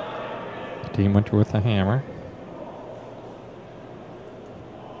 Team Wynter with the hammer.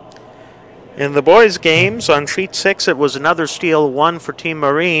 In the boys' games on sheet 6, it was another steal 1 for Team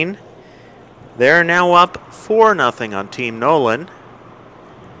Marine. They're now up 4-0 on Team Nolan.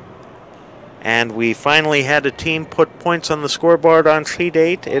 And we finally had a team put points on the scoreboard on sheet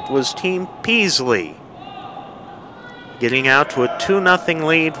 8. It was Team Peasley getting out to a 2-0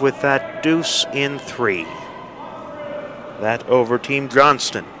 lead with that deuce in 3. That over Team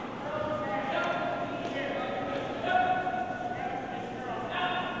Johnston.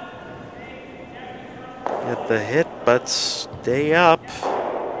 Get the hit, but stay up.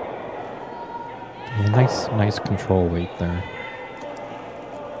 Yeah, nice control weight there.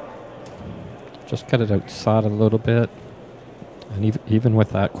 Just cut it outside a little bit. And even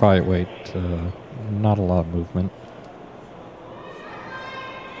with that quiet weight, not a lot of movement.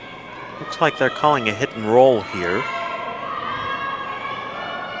 Looks like they're calling a hit and roll here.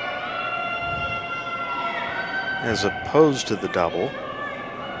 As opposed to the double.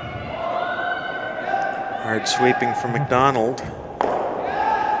 Hard sweeping from McDonald.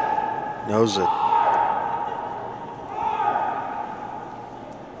 Knows it.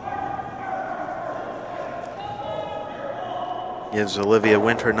 Gives Olivia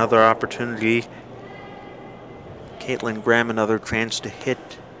Wynter another opportunity. Caitlin Graham another chance to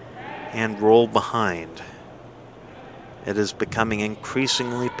hit and roll behind. It is becoming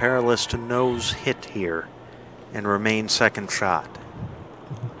increasingly perilous to nose hit here and remain second shot.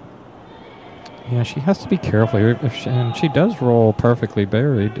 Yeah, she has to be careful here. And she does roll perfectly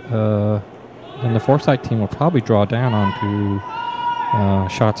buried, then the Forsythe team will probably draw down onto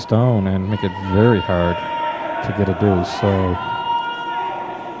shot stone and make it very hard to get a deuce. So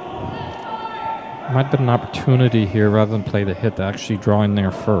might have been an opportunity here rather than play the hit to actually draw in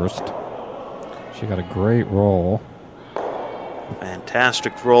there first. She got a great roll.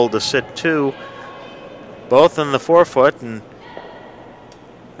 Fantastic roll to sit two. Both in the forefoot, and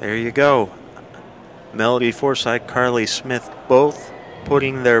there you go. Melody Forsythe, Carly Smith, both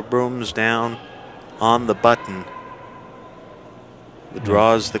putting their brooms down on the button. The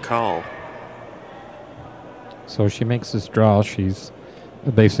draw is the call. So she makes this draw. She's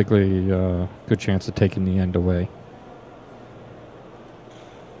basically a good chance of taking the end away.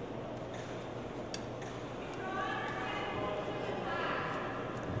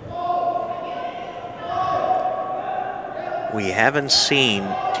 We haven't seen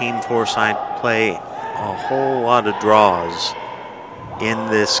Team Forsythe play a whole lot of draws in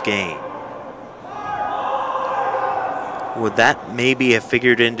this game. Would that maybe have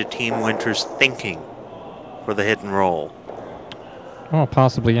figured into Team Wynter's thinking for the hit and roll? Oh,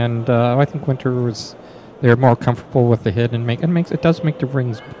 possibly, and I think Wynter they're more comfortable with the hit and it does make the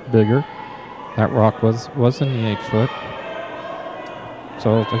rings bigger. That rock was in the 8 foot,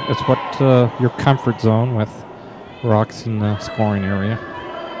 so it's what your comfort zone with rocks in the scoring area.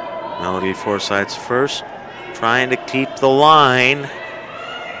 Melody Forsythe's first, trying to keep the line.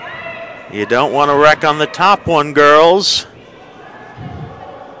 You don't want to wreck on the top one, girls.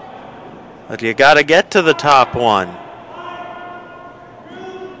 But you got to get to the top one.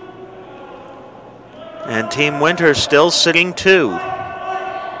 And Team Wynter still sitting 2.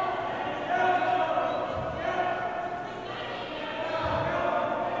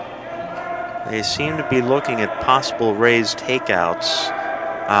 They seem to be looking at possible raised takeouts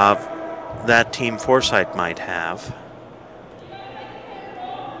that Team Forsythe might have.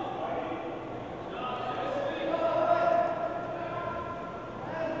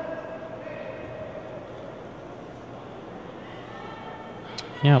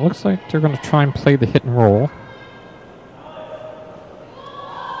 Yeah, it looks like they're going to try and play the hit and roll.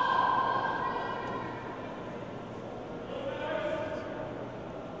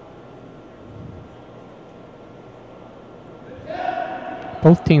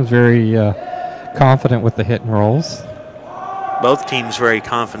 Both teams very confident with the hit and rolls. Both teams very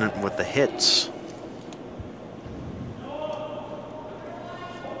confident with the hits.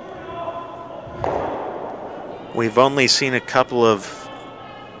 We've only seen a couple of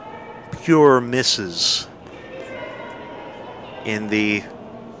pure misses in the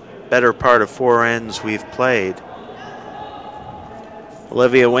better part of 4 ends we've played.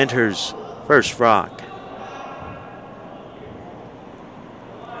 Olivia Wynter's first rock.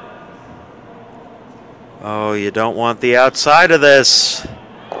 Oh, you don't want the outside of this.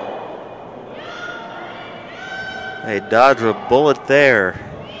 They dodge a bullet there.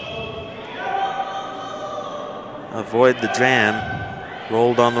 Avoid the jam.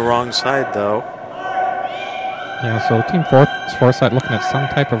 Rolled on the wrong side, though. Yeah, so Team Forsythe looking at some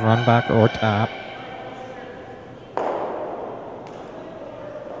type of run back or tap.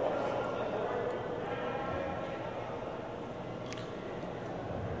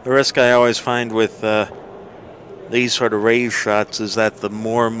 The risk I always find with these sort of raise shots is that the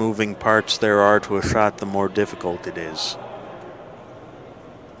more moving parts there are to a shot, the more difficult it is.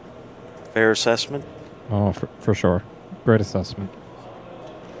 Fair assessment? Oh, for sure. Great assessment.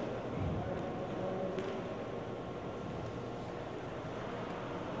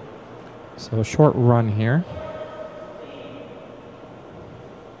 So a short run here.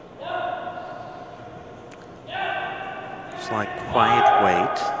 It's like quiet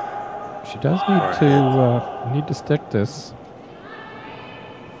wait. She does need to stick this.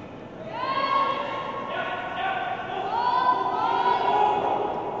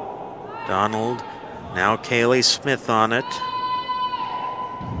 Donald, now Kaylee Smith on it.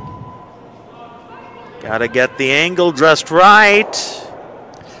 Gotta get the angle just right.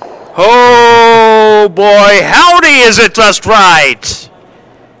 Oh boy, howdy is it just right!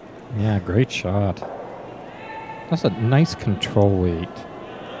 Yeah, great shot. That's a nice control weight.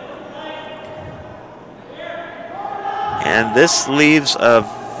 And this leaves a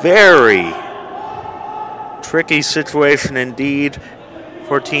very tricky situation indeed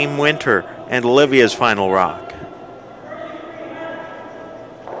for Team Wynter and Olivia's final rock.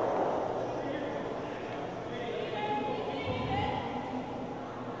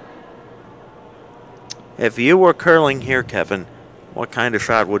 If you were curling here, Kevin, what kind of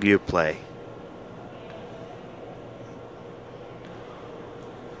shot would you play?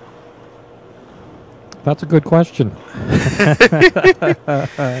 That's a good question.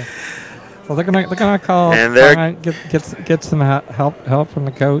 So they're gonna call and get some help from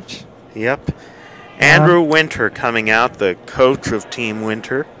the coach. Yep. Andrew Wynter coming out, the coach of Team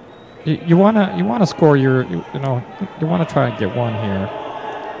Wynter. You wanna score you wanna try and get one here.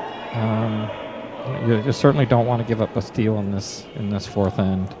 You certainly don't want to give up a steal in this 4th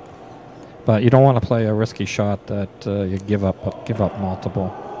end, but you don't want to play a risky shot that you give up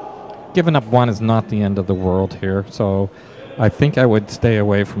multiple. Giving up one is not the end of the world here, so I think I would stay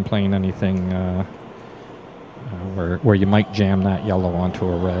away from playing anything where you might jam that yellow onto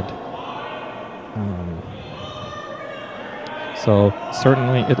a red. So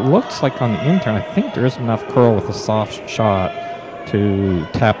certainly it looks like on the intern, I think there is enough curl with a soft shot to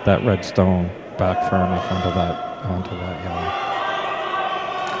tap that red stone back far enough onto that yellow.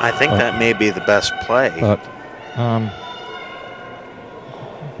 I think that may be the best play. But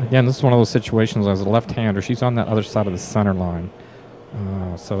again, this is one of those situations as a left-hander. She's on that other side of the center line,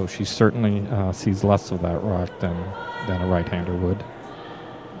 so she certainly sees less of that rock than a right-hander would.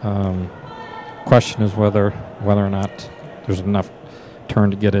 Question is whether or not there's enough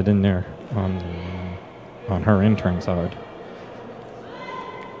turn to get it in there on her intern side.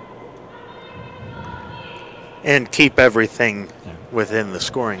 And keep everything within the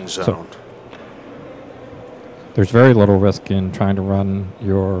scoring zone. So, there's very little risk in trying to run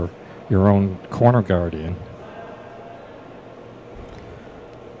your own corner guardian.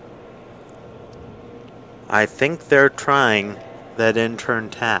 I think they're trying that in-turn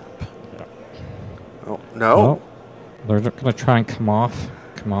tap. Yeah. Oh, no. They're going to try and come off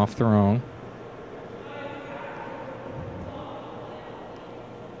their own.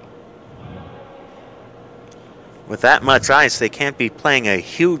 With that much ice, they can't be playing a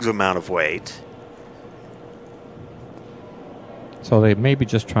huge amount of weight. So they may be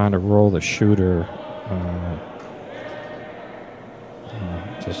just trying to roll the shooter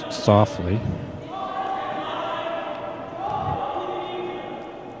just softly.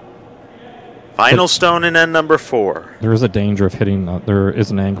 Final stone in end number 4. There is a danger of hitting. There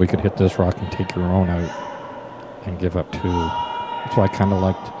is an angle you could hit this rock and take your own out and give up 2. That's why I kind of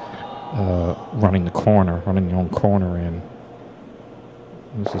liked running your own corner in.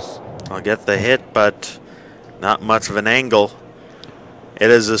 I'll get the hit, but not much of an angle. It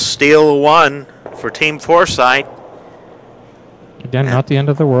is a steal 1 for Team Forsythe. Again, not the end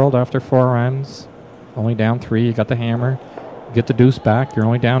of the world after 4 ends. Only down 3. You got the hammer. You get the deuce back. You're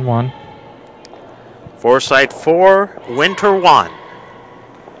only down 1. Forsythe 4, Wynter 1.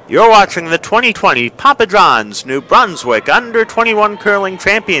 You're watching the 2020 Papa John's New Brunswick Under 21 Curling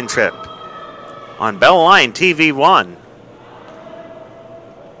Championship on Bell Line TV 1.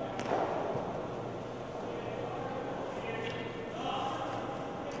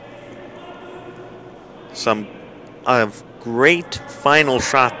 Some great final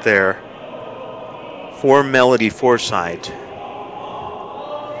shot there for Melody Forsythe.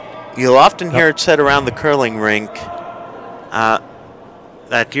 You'll often hear it said around the curling rink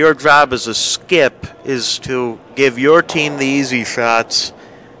that your job as a skip is to give your team the easy shots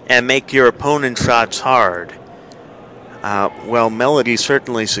and make your opponent's shots hard. Well, Melody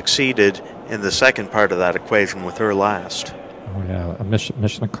certainly succeeded in the second part of that equation with her last. Oh yeah, a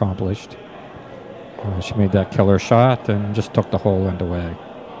mission accomplished. She made that killer shot and just took the whole end away.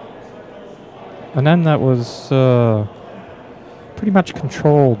 And then that was pretty much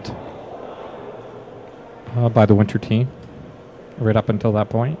controlled by the Wynter team right up until that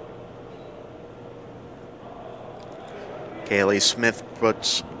point. Kaylee Smith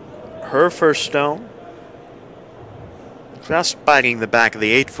puts her first stone, just biting the back of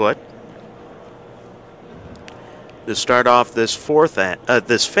the 8-foot. To start off this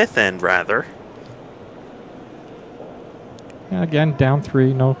fifth end, rather. Yeah, again, down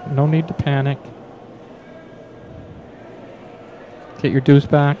 3. No need to panic. Get your deuce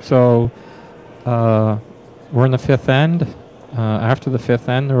back. So we're in the 5th end. After the 5th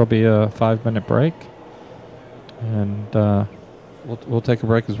end, there will be a 5-minute break, and we'll take a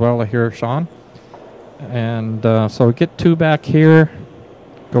break as well. I hear Sean, and so get 2 back here.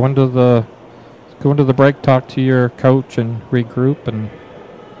 Go into the break. Talk to your coach and regroup, and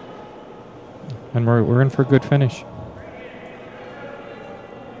we're in for a good finish.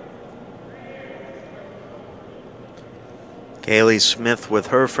 Kaylee Smith with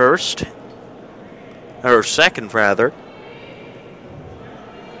her second rather,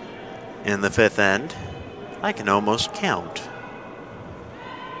 in the 5th end. I can almost count.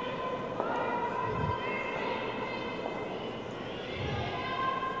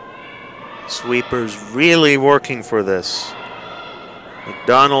 Sweepers really working for this.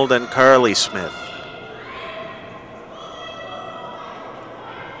 McDonald and Carly Smith.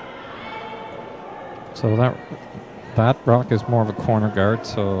 So that rock is more of a corner guard,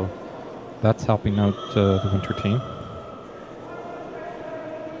 so that's helping out the Wynter team.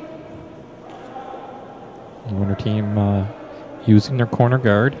 The Wynter team using their corner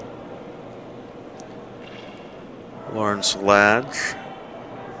guard. Lawrence Ladge.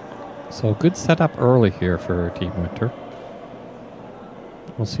 So good setup early here for Team Wynter.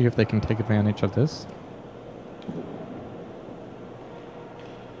 We'll see if they can take advantage of this.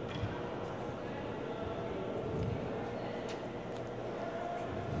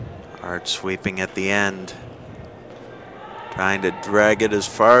 Hard sweeping at the end. Trying to drag it as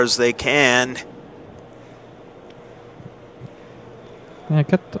far as they can. Yeah,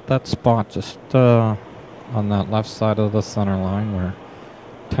 get that spot just on that left side of the center line where it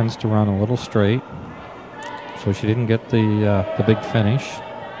tends to run a little straight. So she didn't get the big finish.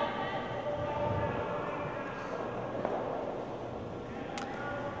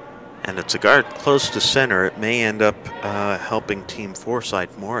 And it's a guard close to center. It may end up helping Team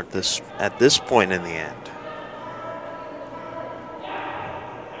Forsythe more at this point in the end.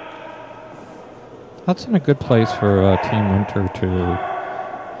 That's in a good place for Team Wynter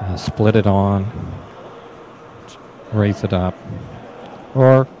to split it on, raise it up,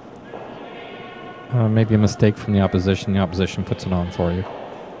 or maybe a mistake from the opposition. The opposition puts it on for you.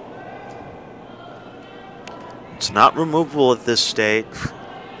 It's not removable at this stage.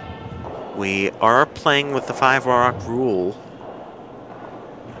 We are playing with the 5-rock rule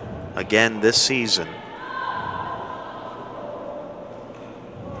again this season.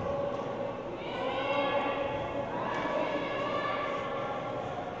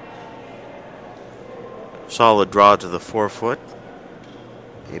 Solid draw to the 4-foot.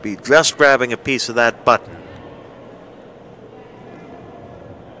 Maybe just grabbing a piece of that button.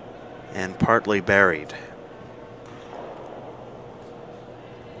 And partly buried.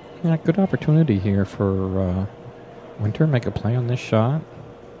 Yeah, good opportunity here for Wynter. Make a play on this shot.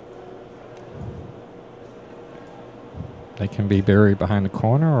 They can be buried behind the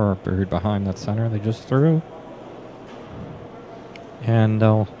corner or buried behind that center they just threw. And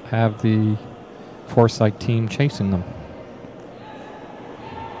they'll have the Forsythe team chasing them.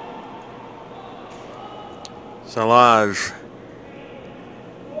 Salage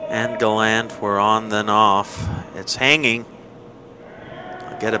and Gallant were on then off. It's hanging.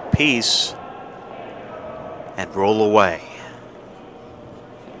 piece and roll away.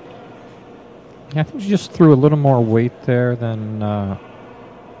 Yeah, I think she just threw a little more weight there than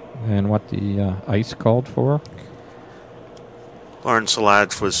what the ice called for. Lauren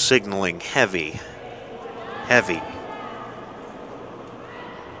Salage was signaling heavy. Heavy.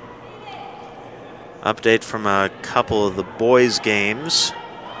 Update from a couple of the boys' games.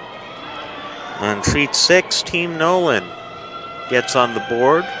 On treat 6, Team Nolan gets on the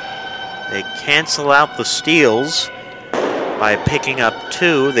board. They cancel out the steals by picking up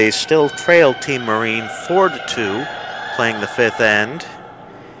 2. They still trail Team Marine 4-2, playing the 5th end.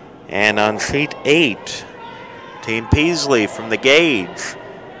 And on treat 8, Team Peasley from the Gauge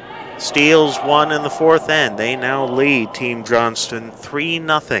steals 1 in the 4th end. They now lead Team Johnston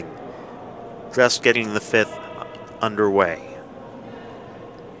 3-0, just getting the 5th underway.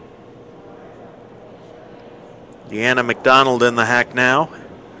 Deanna McDonald in the hack now.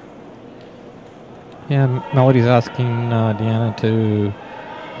 Yeah, Melody's asking Deanna to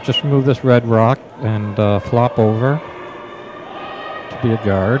just remove this red rock and flop over to be a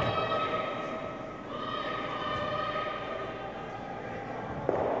guard.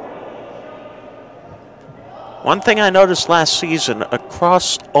 One thing I noticed last season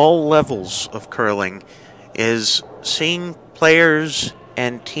across all levels of curling is seeing players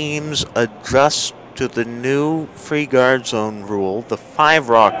and teams adjust to the new free guard zone rule, the 5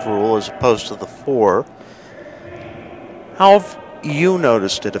 rock rule as opposed to the 4. How have you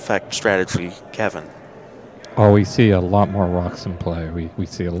noticed it affect strategy, Kevin? Oh, we see a lot more rocks in play. We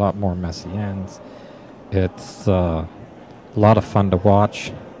see a lot more messy ends. It's a lot of fun to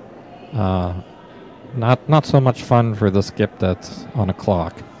watch. Not so much fun for the skip that's on a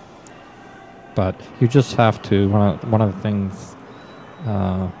clock. But you just have to, one of the things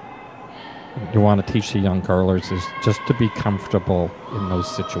you want to teach the young curlers is just to be comfortable in those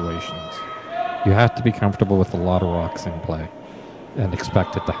situations. You have to be comfortable with a lot of rocks in play and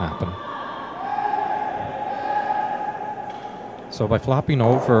expect it to happen. So by flopping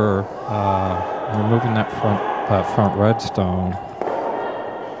over, removing that front redstone,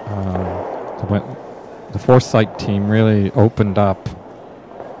 the Forsythe team really opened up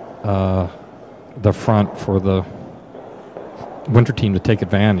the front for the Wynter team to take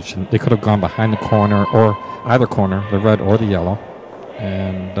advantage. And they could have gone behind the corner or either corner, the red or the yellow,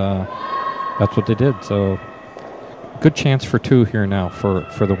 and that's what they did. So good chance for 2 here now for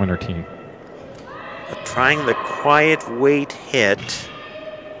the Wynter team. Trying the quiet weight hit.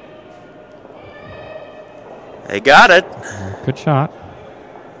 They got it. Good shot.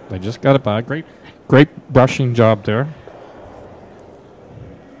 They just got it by. Great brushing job there.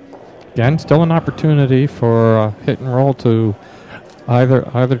 Again, still an opportunity for hit and roll to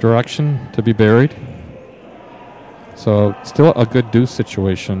either direction to be buried. So still a good deuce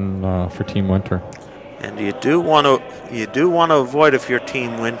situation for Team Wynter. And you do want to avoid, if you're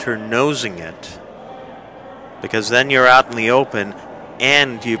Team Wynter, nosing it, because then you're out in the open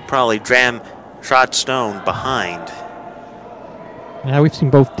and you probably jam shot stone behind. Yeah, we've seen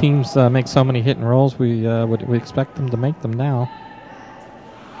both teams make so many hit and rolls. We expect them to make them now.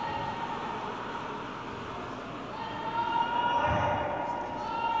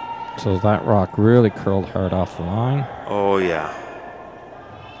 So that rock really curled hard off the line. Oh, yeah.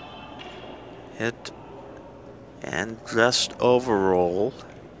 Hit and just overrolled.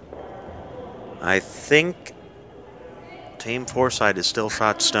 I think Team Forsythe is still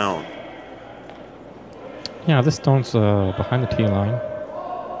shot stone. Yeah, this stone's behind the tee line.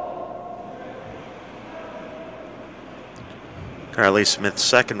 Carly Smith's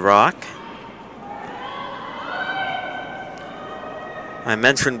second rock. I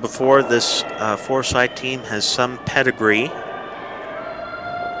mentioned before this Forsythe team has some pedigree.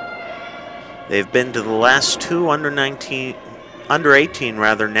 They've been to the last 2 under 18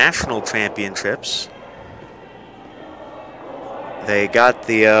 national championships. They got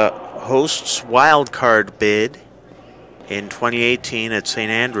the hosts wildcard bid in 2018 at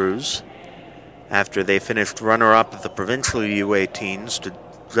St. Andrews after they finished runner-up at the provincial U18s to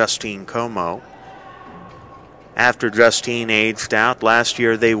Justine Como. After Justine aged out, last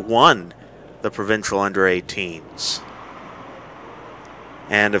year they won the provincial under-18s.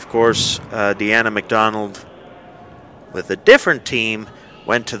 And of course, Deanna McDonald, with a different team,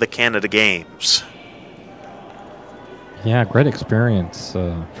 went to the Canada Games. Yeah, great experience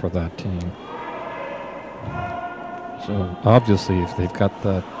for that team. So obviously, if they've got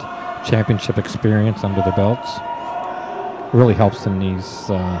that championship experience under their belts, it really helps in these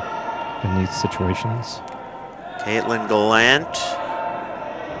situations. Caitlin Gallant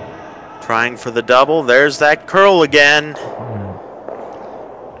trying for the double. There's that curl again.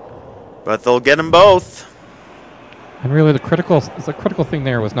 But they'll get them both. And really, the critical thing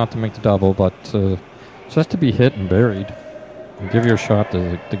there was not to make the double, but just to be hit and buried, and give you a shot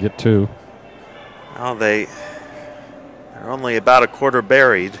to get two. Well, they're only about a quarter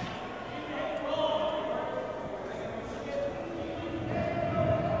buried.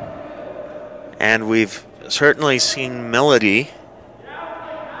 And we've certainly seen Melody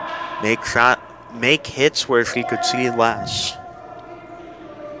make hits where she could see less.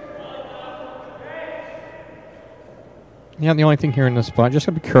 Yeah, the only thing here in this spot, just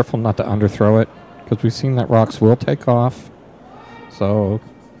gotta be careful not to underthrow it, because we've seen that rocks will take off. So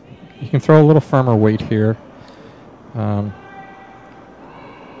you can throw a little firmer weight here. You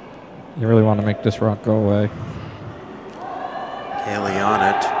really want to make this rock go away. Haley on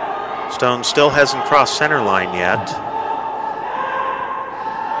it. Stone still hasn't crossed center line yet.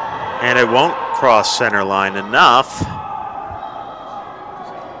 And it won't cross center line enough.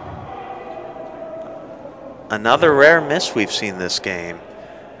 Another rare miss we've seen this game.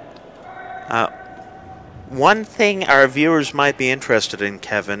 One thing our viewers might be interested in,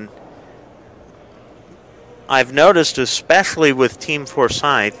 Kevin, I've noticed, especially with Team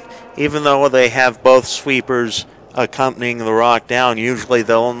Forsythe, even though they have both sweepers accompanying the rock down, usually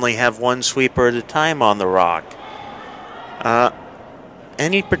they'll only have one sweeper at a time on the rock.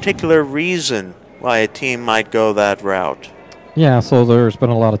 Any particular reason why a team might go that route? Yeah, so there's been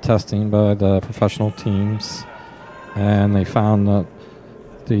a lot of testing by the professional teams, and they found that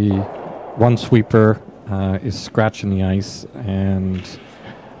the one sweeper is scratching the ice and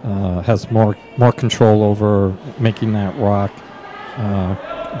has more control over making that rock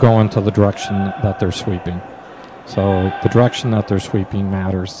go into the direction that they're sweeping. So the direction that they're sweeping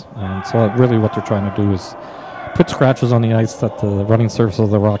matters. And so really what they're trying to do is put scratches on the ice that the running surface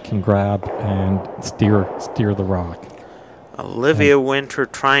of the rock can grab and steer the rock. Olivia Wynter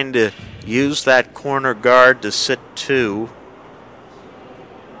trying to use that corner guard to sit two.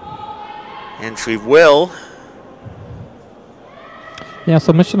 And she will. Yeah,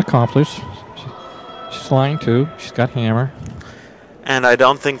 so mission accomplished. She's flying two. She's got hammer. And I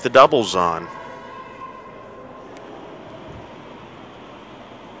don't think the double's on.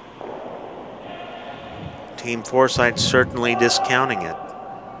 Team Forsythe certainly discounting it.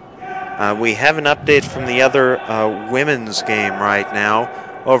 We have an update from the other women's game right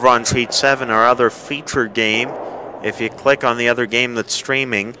now. Over on Sheet 7, our other featured game. If you click on the other game that's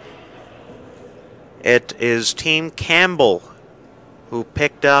streaming, it is Team Campbell who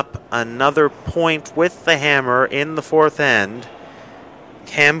picked up another point with the hammer in the fourth end.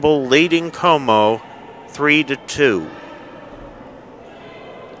 Campbell leading Como 3-2.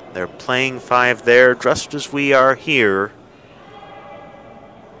 They're playing 5 there just as we are here,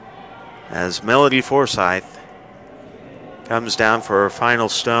 as Melody Forsythe comes down for her final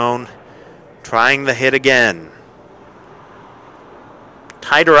stone, trying the hit again.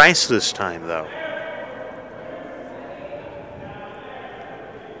 Tighter ice this time, though.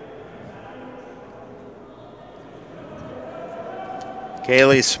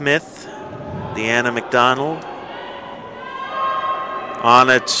 Kaylee Smith, Deanna McDonald, on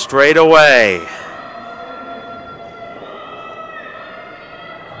it straight away.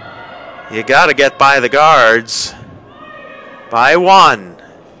 You got to get by the guards. By one.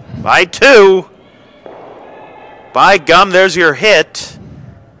 By two. By gum, there's your hit.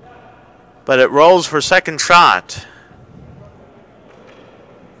 But it rolls for second shot.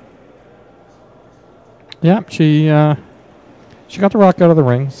 Yeah, she got the rock out of the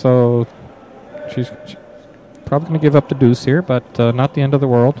ring, so she's probably going to give up the deuce here, but not the end of the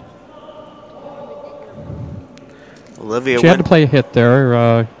world. Olivia she had to play a hit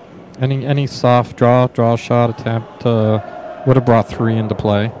there. Any soft draw shot attempt would have brought 3 into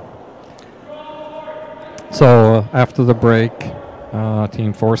play. So after the break,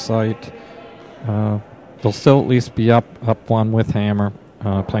 Team Forsythe, they'll still at least be up 1 with hammer,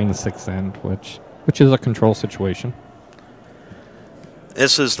 playing the 6th end, which is a control situation.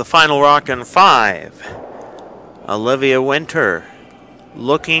 This is the final rock in 5. Olivia Wynter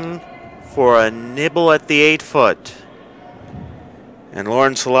looking for a nibble at the 8-foot. And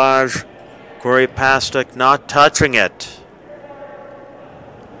Lauren Solage, Corey Pastic not touching it.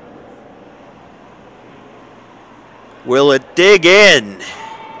 Will it dig in?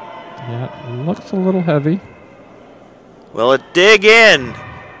 Yeah, it looks a little heavy. Will it dig in?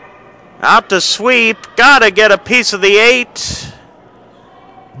 Out to sweep. Gotta get a piece of the 8.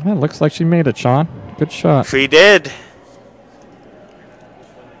 Yeah, looks like she made it, Sean. Good shot. She did.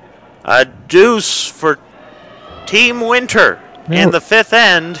 A deuce for Team Wynter in the 5th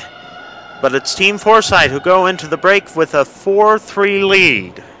end, but it's Team Forsythe who go into the break with a 4-3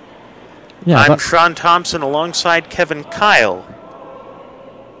 lead. Yeah, I'm Sean Thompson alongside Kevin Kyle.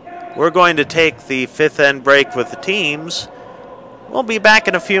 We're going to take the fifth end break with the teams. We'll be back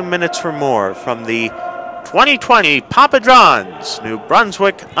in a few minutes for more from the 2020 Papa John's New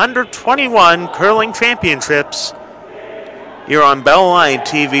Brunswick Under 21 Curling Championships here on Bellline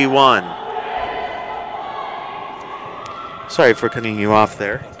TV 1. Sorry for cutting you off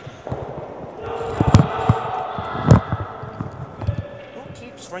there. Who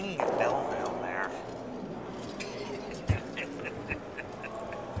keeps ringing your bell down there?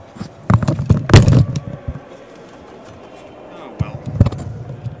 Oh, well.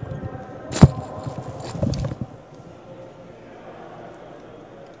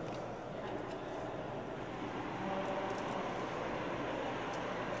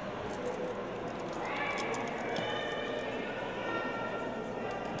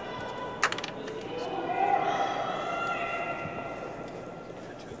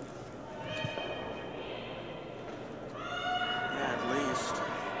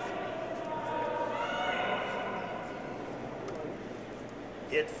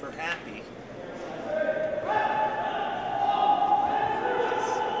 It for happy.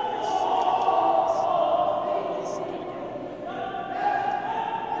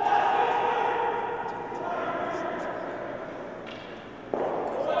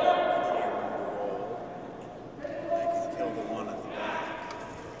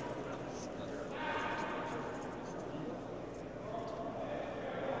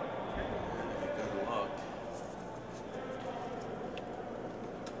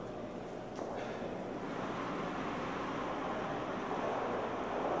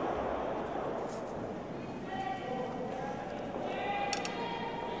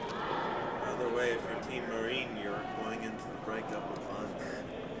 If you're Team Marine, you're going into the breakup with lunch.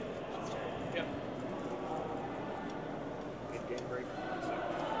 Yep. Good game break.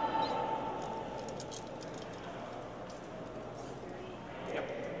 Yep.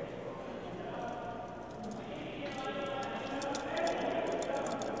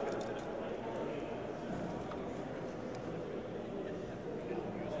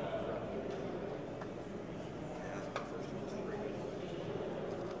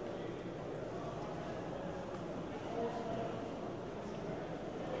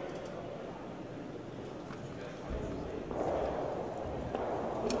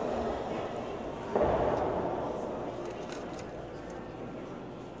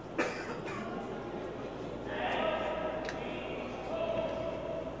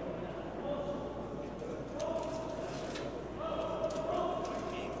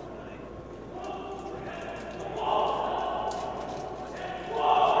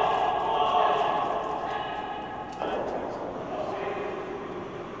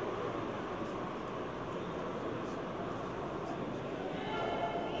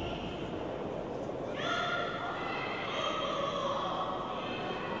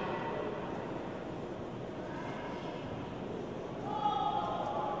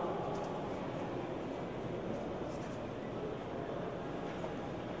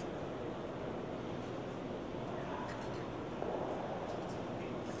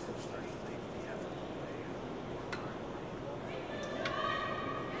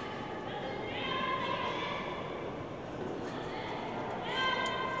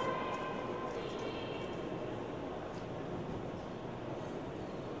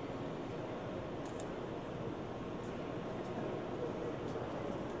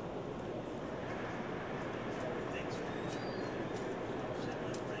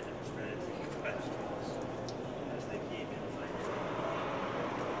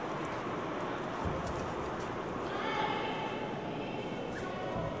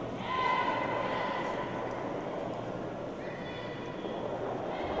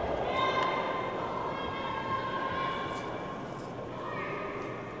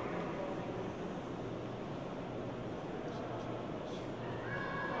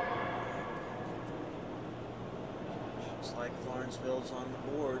 Looks like Lawrenceville's on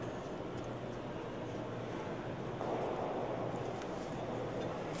the board.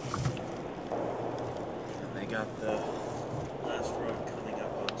 And they got the last row coming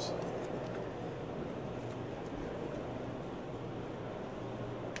up on site.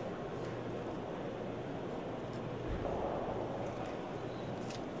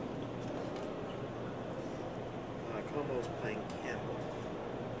 Como's playing Campbell.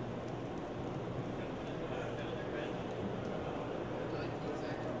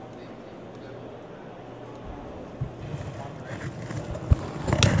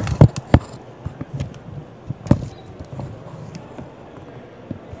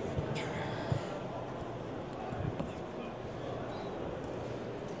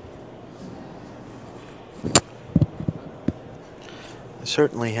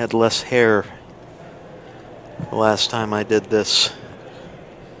 Certainly had less hair the last time I did this.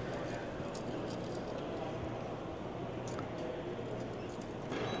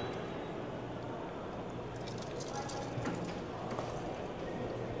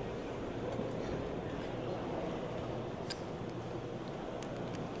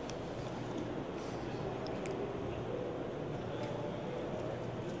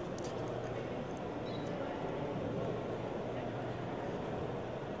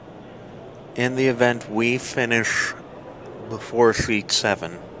 In the event we finish before Sheet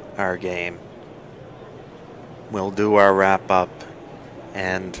 7, our game, we'll do our wrap-up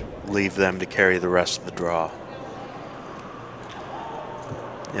and leave them to carry the rest of the draw.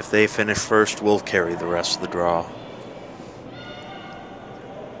 If they finish first, we'll carry the rest of the draw.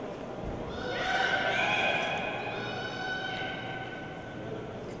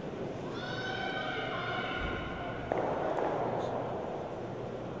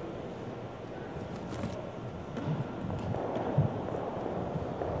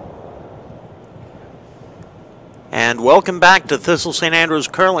 And welcome back to Thistle St. Andrews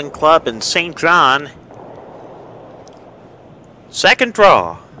Curling Club in St. John. Second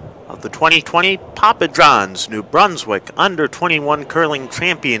draw of the 2020 Papa John's New Brunswick Under-21 Curling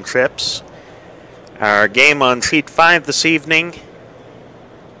Championships. Our game on Sheet 5 this evening.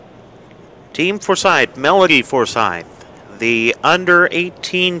 Team Forsythe, Melody Forsythe, the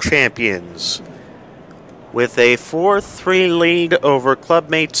Under-18 champions, with a 4-3 lead over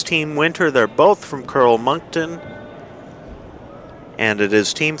clubmates Team Wynter. They're both from Curl Moncton. And it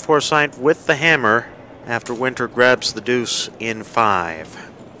is Team Forsythe with the hammer after Wynter grabs the deuce in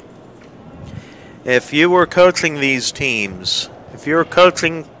 5. If you were coaching these teams, if you're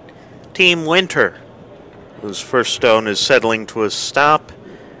coaching Team Wynter, whose first stone is settling to a stop,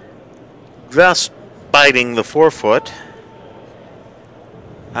 just biting the forefoot,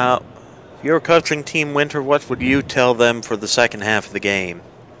 if you're coaching Team Wynter, what would you tell them for the second half of the game?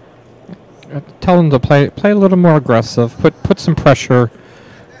 Tell them to play a little more aggressive. Put some pressure.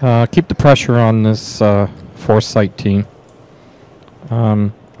 Keep the pressure on this Forsythe team.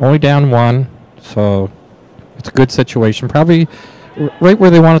 Only down 1, so it's a good situation. Probably right where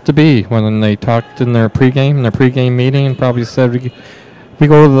they want it to be when they talked in their pregame meeting, and probably said we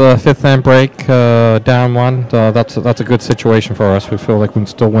go to the 5th end break down 1. That's a good situation for us. We feel like we can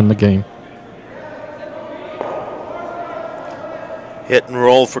still win the game. Hit and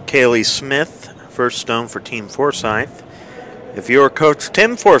roll for Kaylee Smith, first stone for Team Forsythe. If you're Coach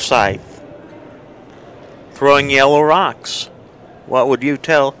Tim Forsythe, throwing yellow rocks, what would you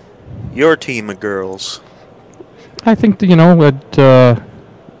tell your team of girls? I think that,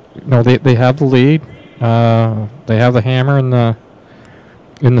 they have the lead. They have the hammer in the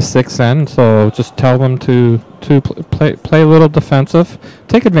 6th end, so just tell them to play a little defensive.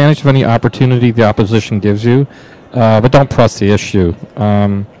 Take advantage of any opportunity the opposition gives you. But don't press the issue.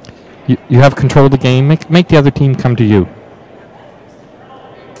 You have control of the game. Make the other team come to you.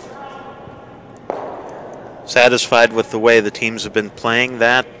 Satisfied with the way the teams have been playing,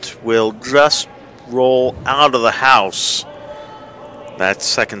 that will just roll out of the house. That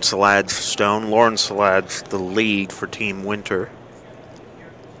second Salage stone. Lauren Salage, the lead for Team Wynter.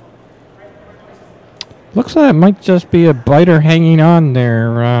 Looks like it might just be a biter hanging on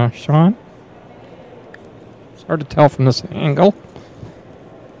there, Sean. Hard to tell from this angle.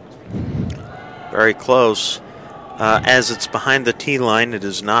 Very close. As it's behind the tee line, it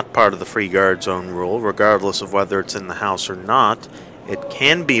is not part of the free guard zone rule, regardless of whether it's in the house or not. It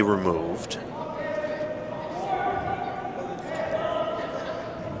can be removed.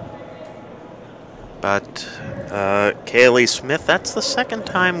 But Kaylee Smith, that's the second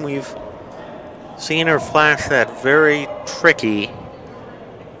time we've seen her flash that very tricky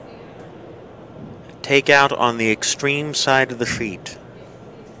take out on the extreme side of the sheet.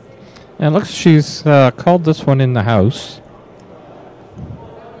 And it looks like she's called this one in the house.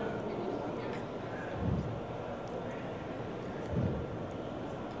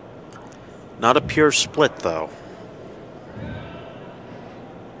 Not a pure split, though.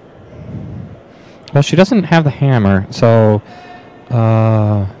 Well, she doesn't have the hammer, so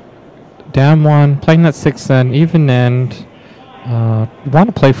down 1, playing that 6th end, even end. Want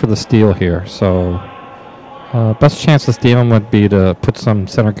to play for the steal here, so best chance of stealing would be to put some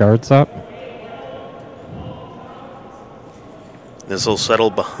center guards up. This will settle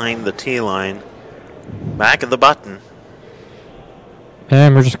behind the tee line, back of the button.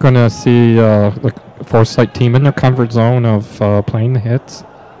 And we're just going to see the Forsythe team in their comfort zone of playing the hits.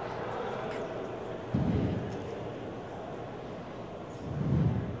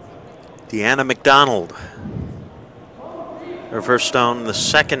 Deanna McDonald her first stone in the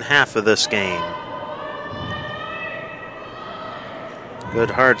second half of this game.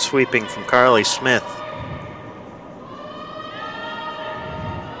 Good hard sweeping from Carly Smith.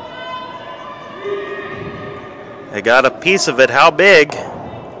 They got a piece of it. How big?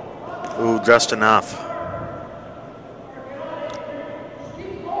 Ooh, just enough.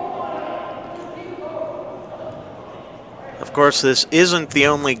 Of course, this isn't the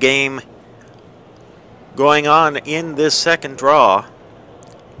only game going on in this second draw.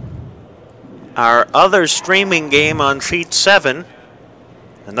 Our other streaming game on sheet 7,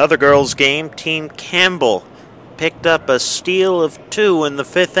 another girls' game, Team Campbell picked up a steal of 2 in the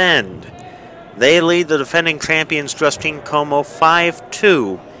 5th end. They lead the defending champions Justine Como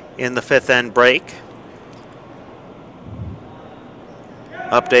 5-2 in the 5th end break.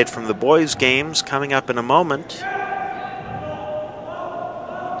 Update from the boys' games coming up in a moment.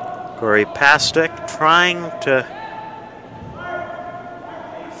 Corey Pastic trying to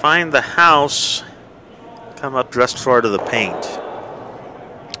find the house, come up just short of the paint.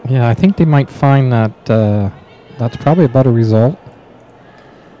 Yeah, I think they might find that that's probably a better result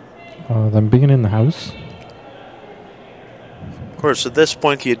than being in the house. Of course, at this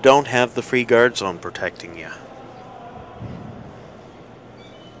point, you don't have the free guard zone protecting you.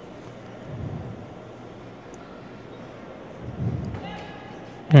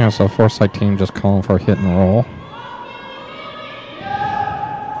 Yeah, so Forsythe team just calling for a hit and roll.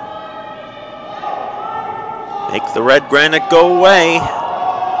 Make the red granite go away.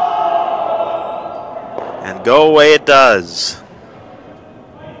 And go away it does.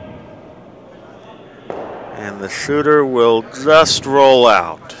 And the shooter will just roll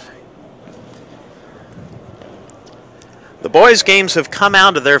out. The boys' games have come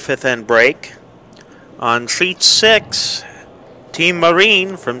out of their 5th end break. On sheet 6, Team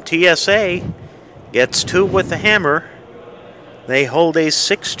Marine from TSA gets 2 with the hammer. They hold a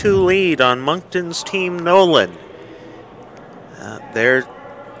 6-2 lead on Moncton's Team Nolan. They're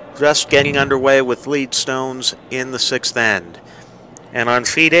just getting underway with lead stones in the 6th end. And on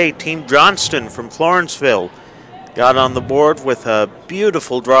sheet 8, Team Johnston from Florenceville got on the board with a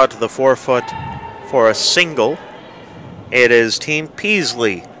beautiful draw to the 4-foot for a single. It is Team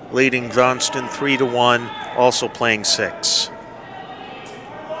Peasley leading Johnston 3-1, also playing 6.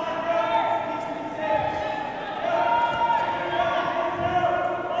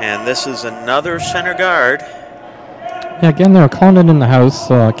 And this is another center guard. Yeah, again, they were calling it in the house,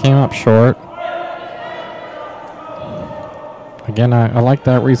 came up short. Again, I like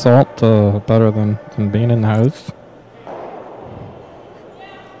that result better than being in the house.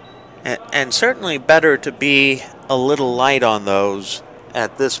 And certainly better to be a little light on those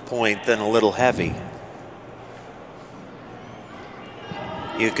at this point than a little heavy.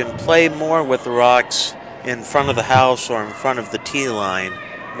 You can play more with the rocks in front of the house or in front of the tee line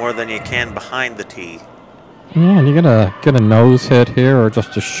more than you can behind the tee. Yeah, and you're going to get a nose hit here or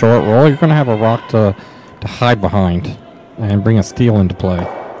just a short roll. You're going to have a rock to hide behind and bring a steal into play.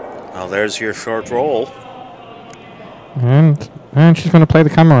 Well, there's your short roll. And she's going to play the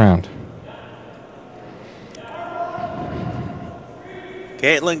come around.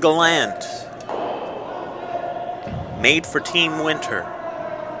 Caitlin Gallant, made for Team Wynter.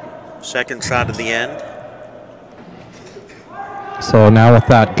 Second shot of the end. So now with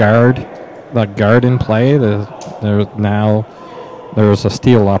that guard in play, there's a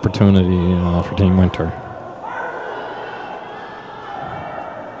steal opportunity for Team Wynter.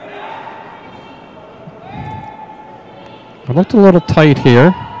 It looked a little tight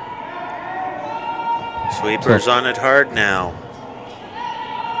here. Sweepers on it hard now.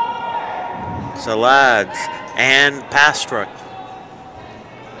 Salaj and Pastruck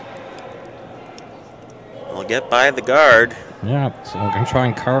will get by the guard. Yeah, so we're going to try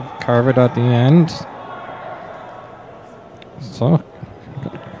and carve it at the end. So,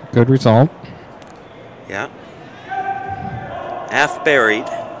 good result. Yeah. Half buried.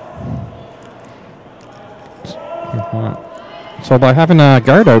 So by having a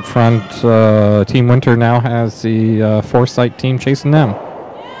guard out front, Team Wynter now has the Forsythe team chasing them.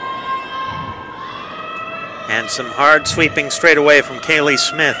 And some hard sweeping straight away from Kaylee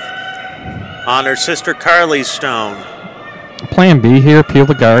Smith on her sister Carly Stone. Plan B here, peel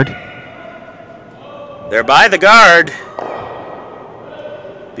the guard. They're by the guard.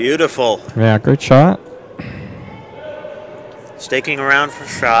 Beautiful. Yeah, good shot. Staking around for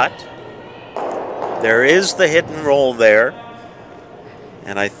shot. There is the hit and roll there.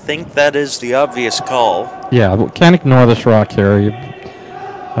 And I think that is the obvious call. Yeah, but can't ignore this rock here. You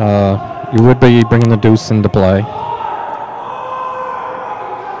would be bringing the deuce into play.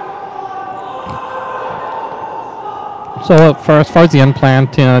 So So as far as the end plan,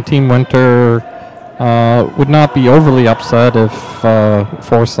 Team Wynter would not be overly upset if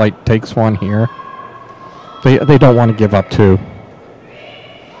Forsythe takes one here. They don't want to give up two.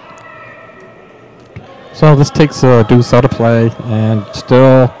 So this takes a deuce out of play and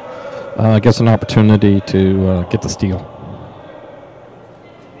still gets an opportunity to get the steal.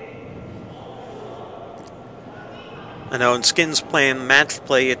 I know in Skins playing match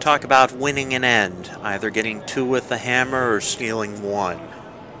play, you talk about winning an end, either getting two with the hammer or stealing one.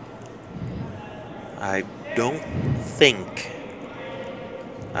 I don't think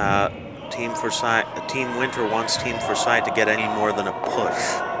Team Wynter wants Team Forsythe to get any more than a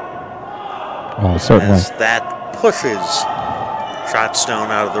push. Oh, certainly. As that pushes Shotstone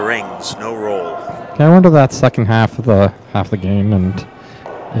out of the rings, no roll. Yeah, I wonder that second half of the game, and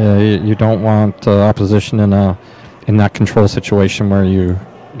you don't want opposition in that control situation where you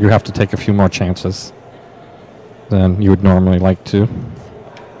have to take a few more chances than you would normally like to.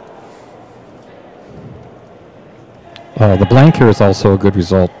 The blank here is also a good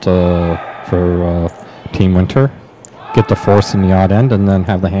result for Team Wynter. Get the force in the odd end and then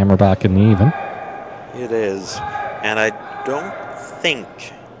have the hammer back in the even. It is. And I don't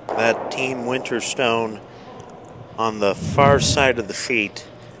think that Team Winterstone on the far side of the sheet,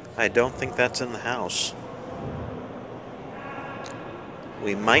 I don't think that's in the house.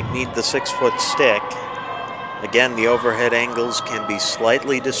 We might need the 6-foot stick. Again, the overhead angles can be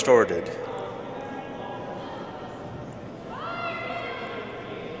slightly distorted.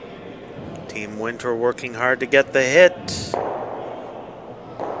 Team Wynter working hard to get the hit.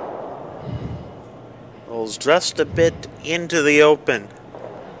 Rolls just a bit into the open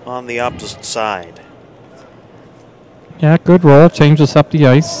on the opposite side. Yeah, good roll. Changes up the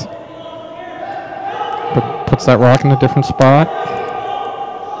ice. Puts that rock in a different spot.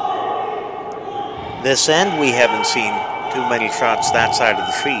 This end, we haven't seen too many shots that side of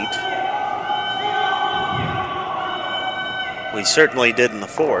the sheet. We certainly did in the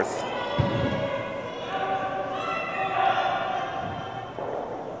fourth.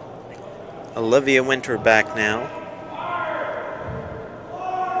 Olivia Wynter back now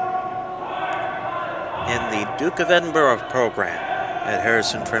in the Duke of Edinburgh program at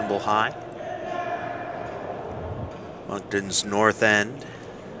Harrison Trimble High, Moncton's North End.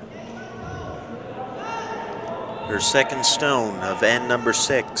 Her second stone of end number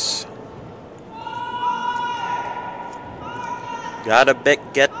 6. Gotta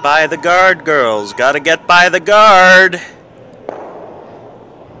get by the guard, girls. Gotta get by the guard.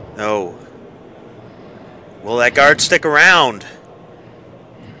 No. Will that guard stick around?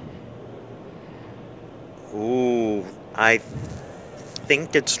 Ooh, I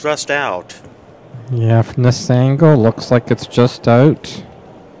think it's just out. Yeah, from this angle, looks like it's just out.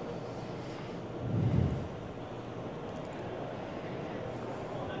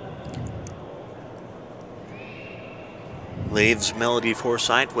 Leaves Melody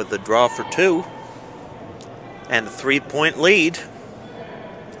Forsythe with a draw for 2 and a 3-point lead.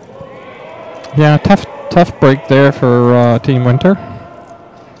 Yeah, tough break there for Team Wynter.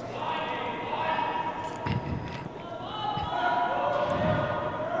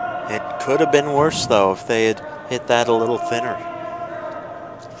 It could have been worse, though, if they had hit that a little thinner.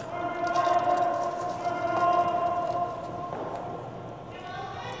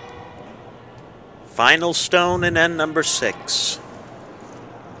 Final stone in end number 6.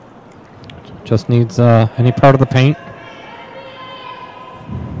 Just needs any part of the paint.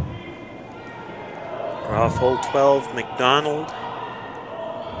 Draw hole 12, McDonald.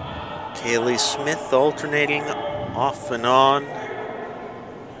 Kaylee Smith alternating off and on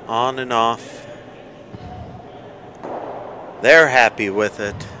and off. They're happy with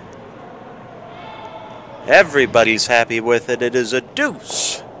it. Everybody's happy with it. It is a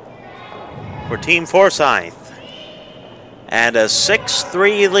deuce for Team Forsythe. And a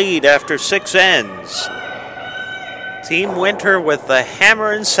 6-3 lead after 6 ends. Team Wynter with the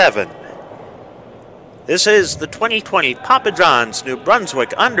hammer and 7. This is the 2020 Papa John's New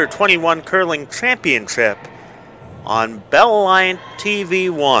Brunswick Under-21 Curling Championship on Bell Alliance TV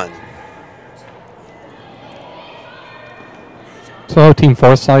 1. So Team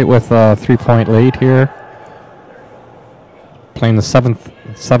Forsythe with a 3-point lead here. Playing the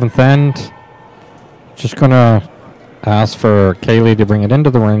seventh end. Just gonna ask for Kaylee to bring it into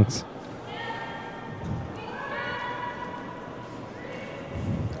the rings.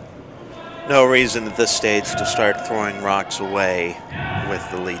 No reason at this stage to start throwing rocks away with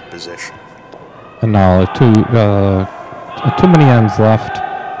the lead position. And now too many ends left.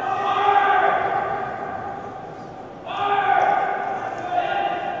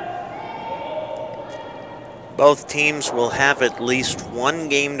 Both teams will have at least one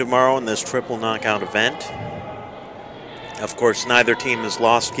game tomorrow in this triple knockout event. Of course, neither team has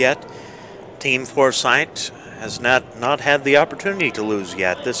lost yet. Team Forsythe has not had the opportunity to lose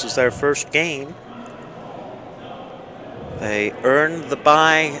yet. This is their first game. They earned the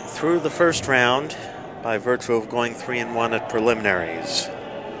bye through the first round by virtue of going 3-1 at preliminaries.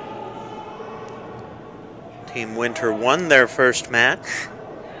 Team Wynter won their first match.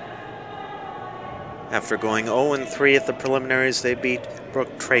 After going 0-3 at the preliminaries, they beat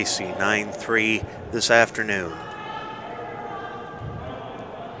Brooke Tracy 9-3 this afternoon.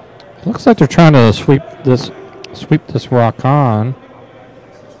 Looks like they're trying to sweep this rock on.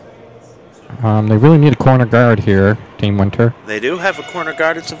 They really need a corner guard here, Team Wynter. They do have a corner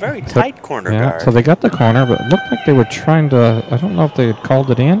guard. It's a very tight corner guard. So they got the corner, but it looked like they were trying to, I don't know if they had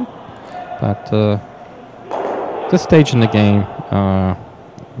called it in, but this stage in the game,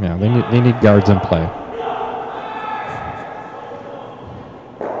 yeah, they need guards in play.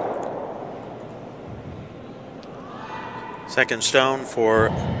 Second stone for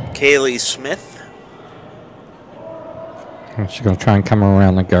Kaylee Smith. And she's going to try and come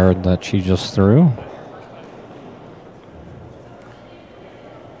around the guard that she just threw.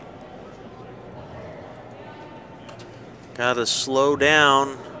 Got to slow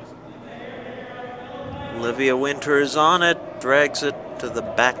down. Olivia Wynter is on it, drags it to the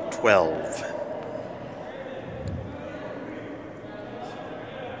back 12.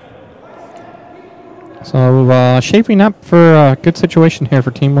 So shaping up for a good situation here for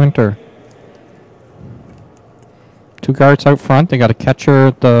Team Wynter. Two guards out front. They got a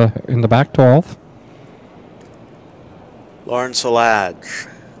catcher in the back 12. Lauren Salage.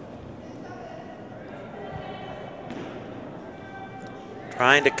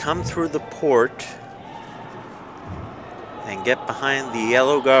 Trying to come through the port and get behind the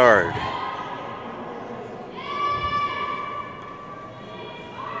yellow guard.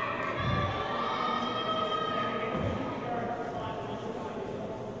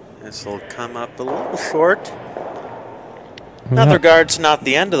 This will come up a little short. Another guard's not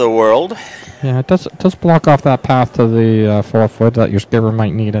the end of the world. Yeah, it does block off that path to the 4-foot that your skipper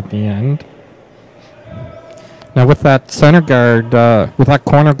might need at the end. Now with that center guard, with that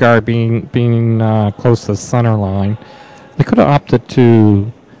corner guard being close to the center line, they could have opted to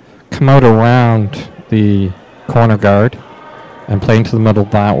come out around the corner guard and play into the middle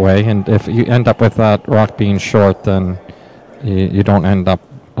that way. And if you end up with that rock being short, then you don't end up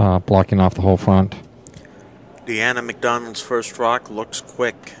blocking off the whole front. Deanna McDonald's first rock looks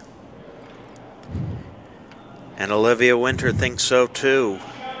quick. And Olivia Wynter thinks so too.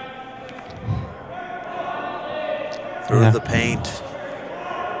 Through the paint.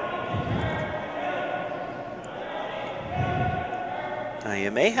 Now you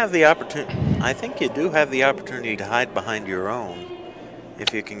may have the opportunity, I think you do have the opportunity to hide behind your own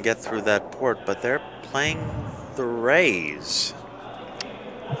if you can get through that port, but they're playing the Rays.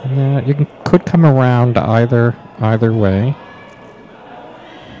 Yeah, you could come around either way.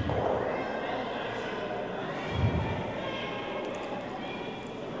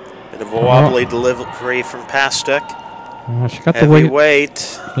 Bit of a wobbly delivery from Pastek. She got Heavy the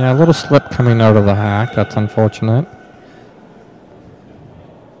weight. Yeah, a little slip coming out of the hack. That's unfortunate.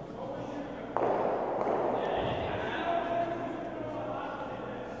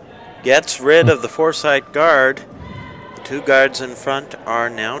 Gets rid of the Forsythe guard. The two guards in front are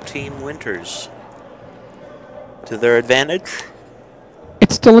now Team Wynter's. To their advantage.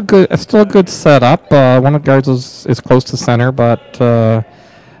 It's still a good setup. One of the guards is close to center, but the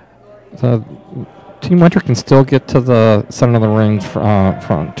Team Wynter can still get to the center of the ring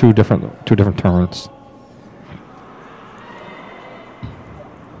from two different turns.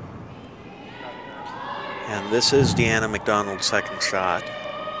 And this is Deanna McDonald's second shot.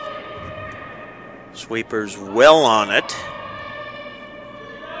 Sweeper's well on it.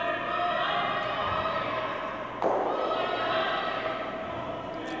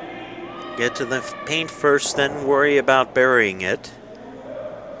 Get to the paint first, then worry about burying it.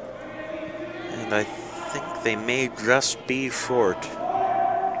 And I think they may just be short.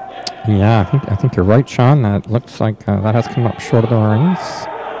 Yeah, I think you're right, Sean. That looks like that has come up short of the rings.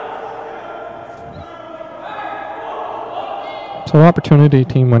 So opportunity,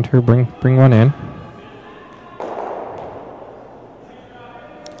 Team Wynter, bring one in.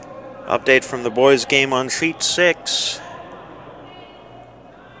 Update from the boys' game on sheet 6.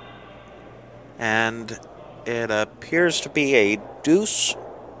 And it appears to be a deuce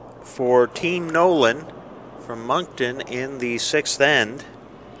for Team Nolan from Moncton in the 6th end.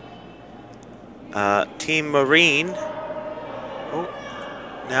 Team Marine,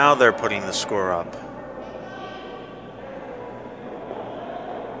 now they're putting the score up.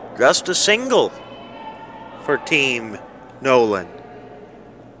 Just a single for Team Nolan.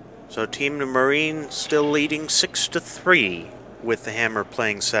 So Team Marine still leading 6-3 with the hammer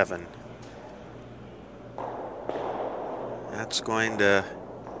playing 7. That's going to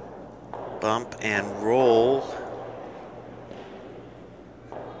bump and roll.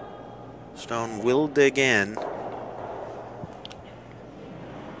 Stone will dig in.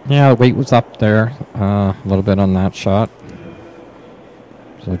 Yeah, the weight was up there a little bit on that shot.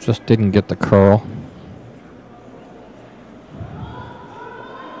 So it just didn't get the curl.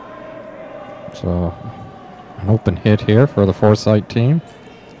 So an open hit here for the Forsythe team.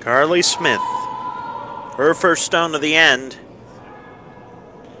 Carly Smith, her first stone of the end.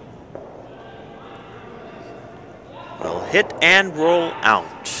 Will hit and roll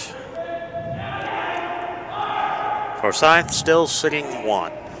out. Forsythe still sitting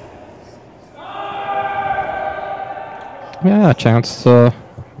 1. Yeah, chance,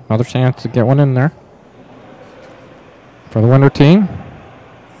 another chance to get one in there for the Wynter team.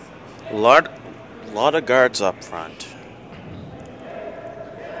 Lot of guards up front.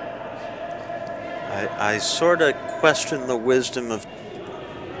 I sort of question the wisdom of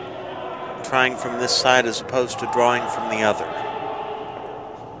trying from this side as opposed to drawing from the other.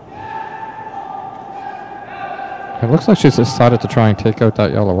 It looks like she's decided to try and take out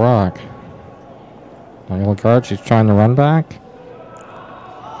that yellow rock. The yellow guard, she's trying to run back.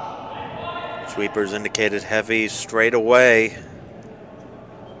 Sweepers indicated heavy straight away.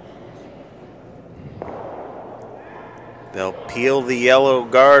 They'll peel the yellow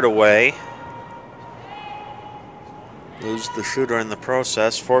guard away. Lose the shooter in the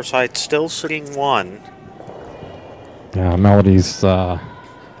process. Forsythe still sitting 1. Yeah, Melody's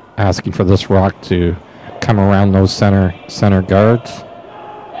asking for this rock to come around those center guards.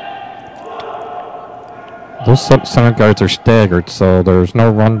 Those center guards are staggered, so there's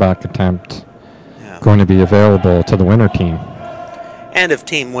no run back attempt going to be available to the Wynter team. And if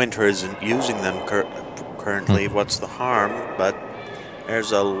Team Wynter isn't using them currently, what's the harm? But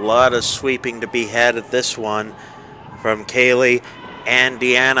there's a lot of sweeping to be had at this one from Kaylee and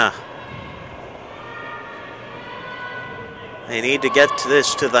Deanna. They need to get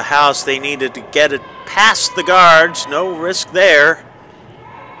this to the house. They needed to get it past the guards. No risk there.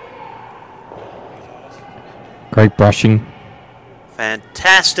 Great brushing.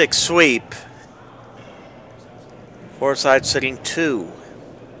 Fantastic sweep. Forsythe sitting 2.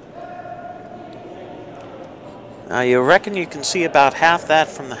 Now you reckon you can see about half that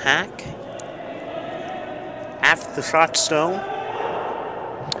from the hack? Half the shot stone?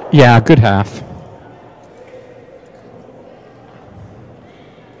 Yeah, a good half.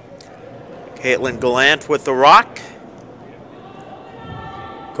 Caitlin Gallant with the rock.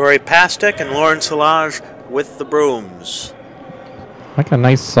 Corey Pastek and Lauren Solage with the brooms. Like a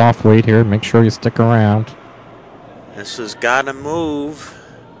nice soft weight here. Make sure you stick around. This has got to move.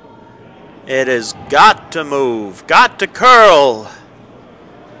 It has got to move. Got to curl.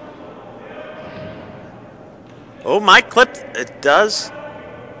 Oh, my clip. It does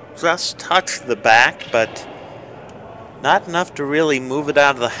just touch the back, but not enough to really move it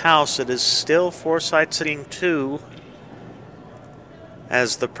out of the house. It is still Forsythe sitting 2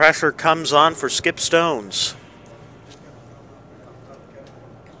 as the pressure comes on for skip stones.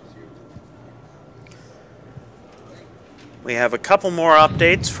 We have a couple more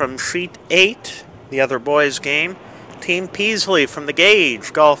updates from Sheet 8, the other boys' game. Team Peasley from the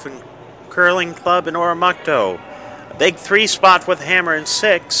Gage Golf and Curling Club in Oromocto. A big 3 spot with hammer and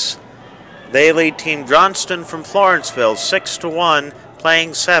 6. They lead Team Johnston from Florenceville 6-1,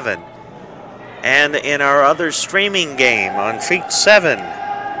 playing 7. And in our other streaming game on Sheet 7,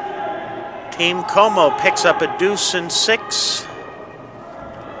 Team Como picks up a deuce and 6.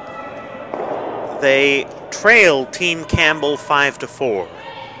 They trail Team Campbell 5-4.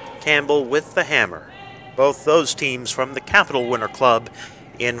 Campbell with the hammer. Both those teams from the Capital Winter Club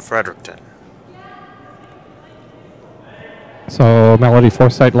in Fredericton. So Melody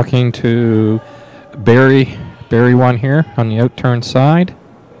Forsythe looking to bury one here on the outturn side.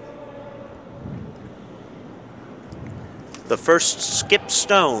 The first skip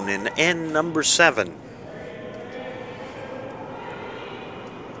stone in N number 7.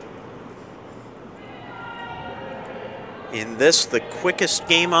 In this, the quickest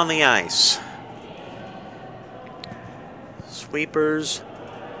game on the ice. Sweepers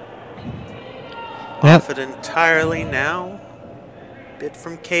off it entirely now. Bit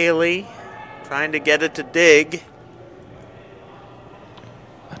from Kaylee, trying to get it to dig.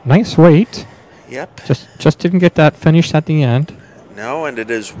 Nice weight. Yep. Just didn't get that finish at the end. No, and it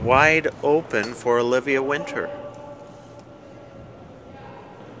is wide open for Olivia Wynter.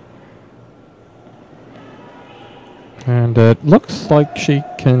 And it looks like she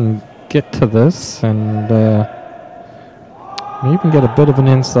can get to this and maybe get a bit of an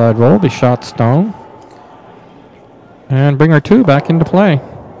inside roll, be shot stone, and bring her 2 back into play.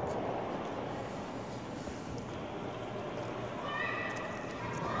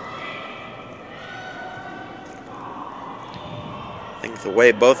 I think the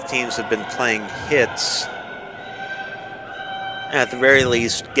way both teams have been playing hits, at the very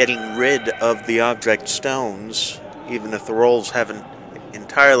least getting rid of the object stones, even if the rolls haven't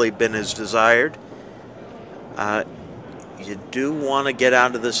entirely been as desired. You do want to get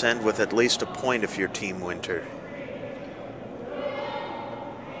out of this end with at least a point if you're Team Wynter.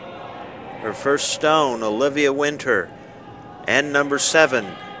 Her first stone, Olivia Wynter, end number 7.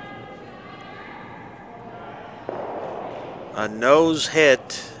 A nose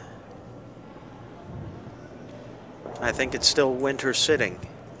hit. I think it's still Wynter sitting.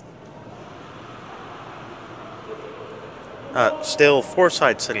 Still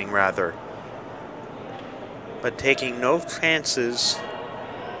Forsythe sitting, rather. But taking no chances.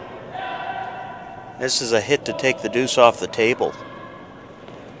 This is a hit to take the deuce off the table.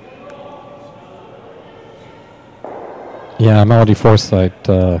 Yeah, Melody Forsythe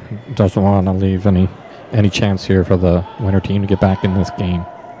doesn't want to leave any chance here for the Wynter team to get back in this game.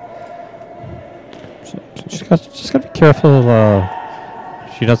 So just got to be careful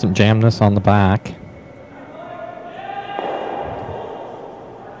she doesn't jam this on the back.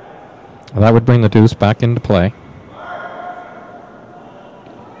 That would bring the deuce back into play.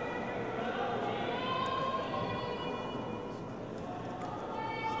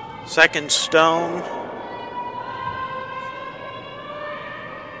 Second stone.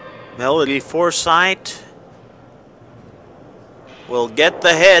 Melody Forsythe will get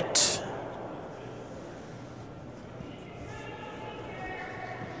the hit.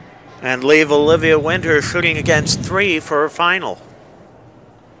 And leave Olivia Wynter shooting against 3 for her final.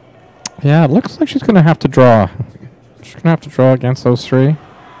 Yeah, it looks like she's going to have to draw. She's going to have to draw against those 3.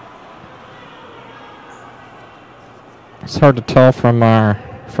 It's hard to tell from our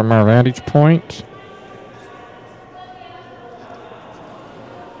vantage point.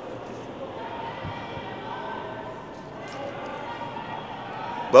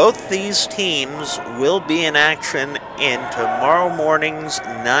 Both these teams will be in action in tomorrow morning's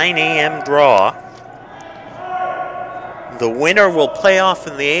 9 a.m. draw. The winner will play off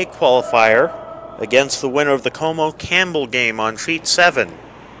in the A qualifier against the winner of the Como-Campbell game on sheet 7.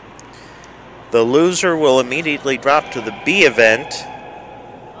 The loser will immediately drop to the B event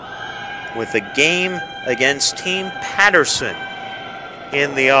with a game against Team Patterson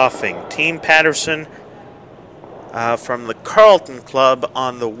in the offing. Team Patterson from the Carlton Club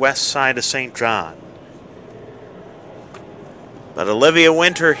on the west side of St. John. But Olivia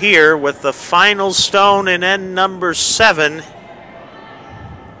Wynter here with the final stone in end number 7.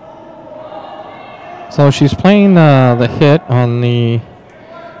 So she's playing the hit on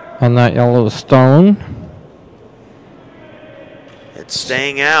that yellow stone. It's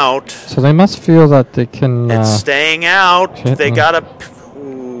staying out. So they must feel that they can. It's staying out. They got a.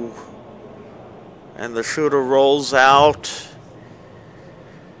 Ooh. And the shooter rolls out.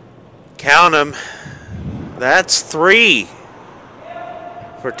 Count them. That's 3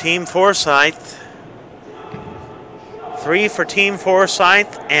 for Team Forsythe. 3 for Team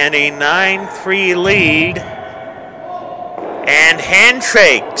Forsythe and a 9-3 lead. And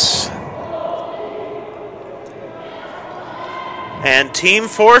handshakes. And Team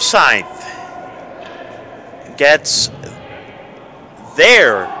Forsythe gets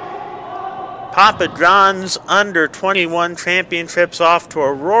their Papa John's Under-21 Championships off to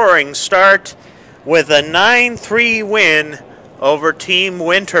a roaring start with a 9-3 win over Team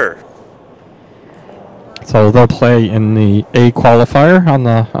Wynter. So they'll play in the A qualifier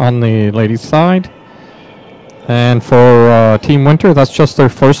on the ladies' side. And for Team Wynter, that's just their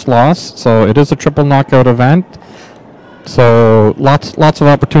first loss. So it is a triple knockout event. So lots of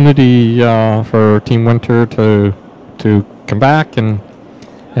opportunity for Team Wynter to come back and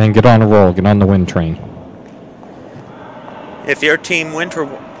get on a roll, get on the win train. If you're Team Wynter,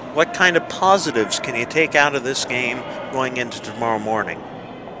 what kind of positives can you take out of this game going into tomorrow morning?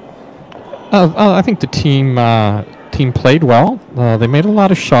 I think the team played well. They made a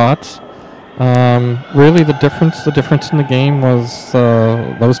lot of shots. Really, the difference in the game was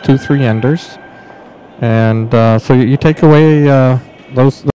those 2 3-enders, and so you take away those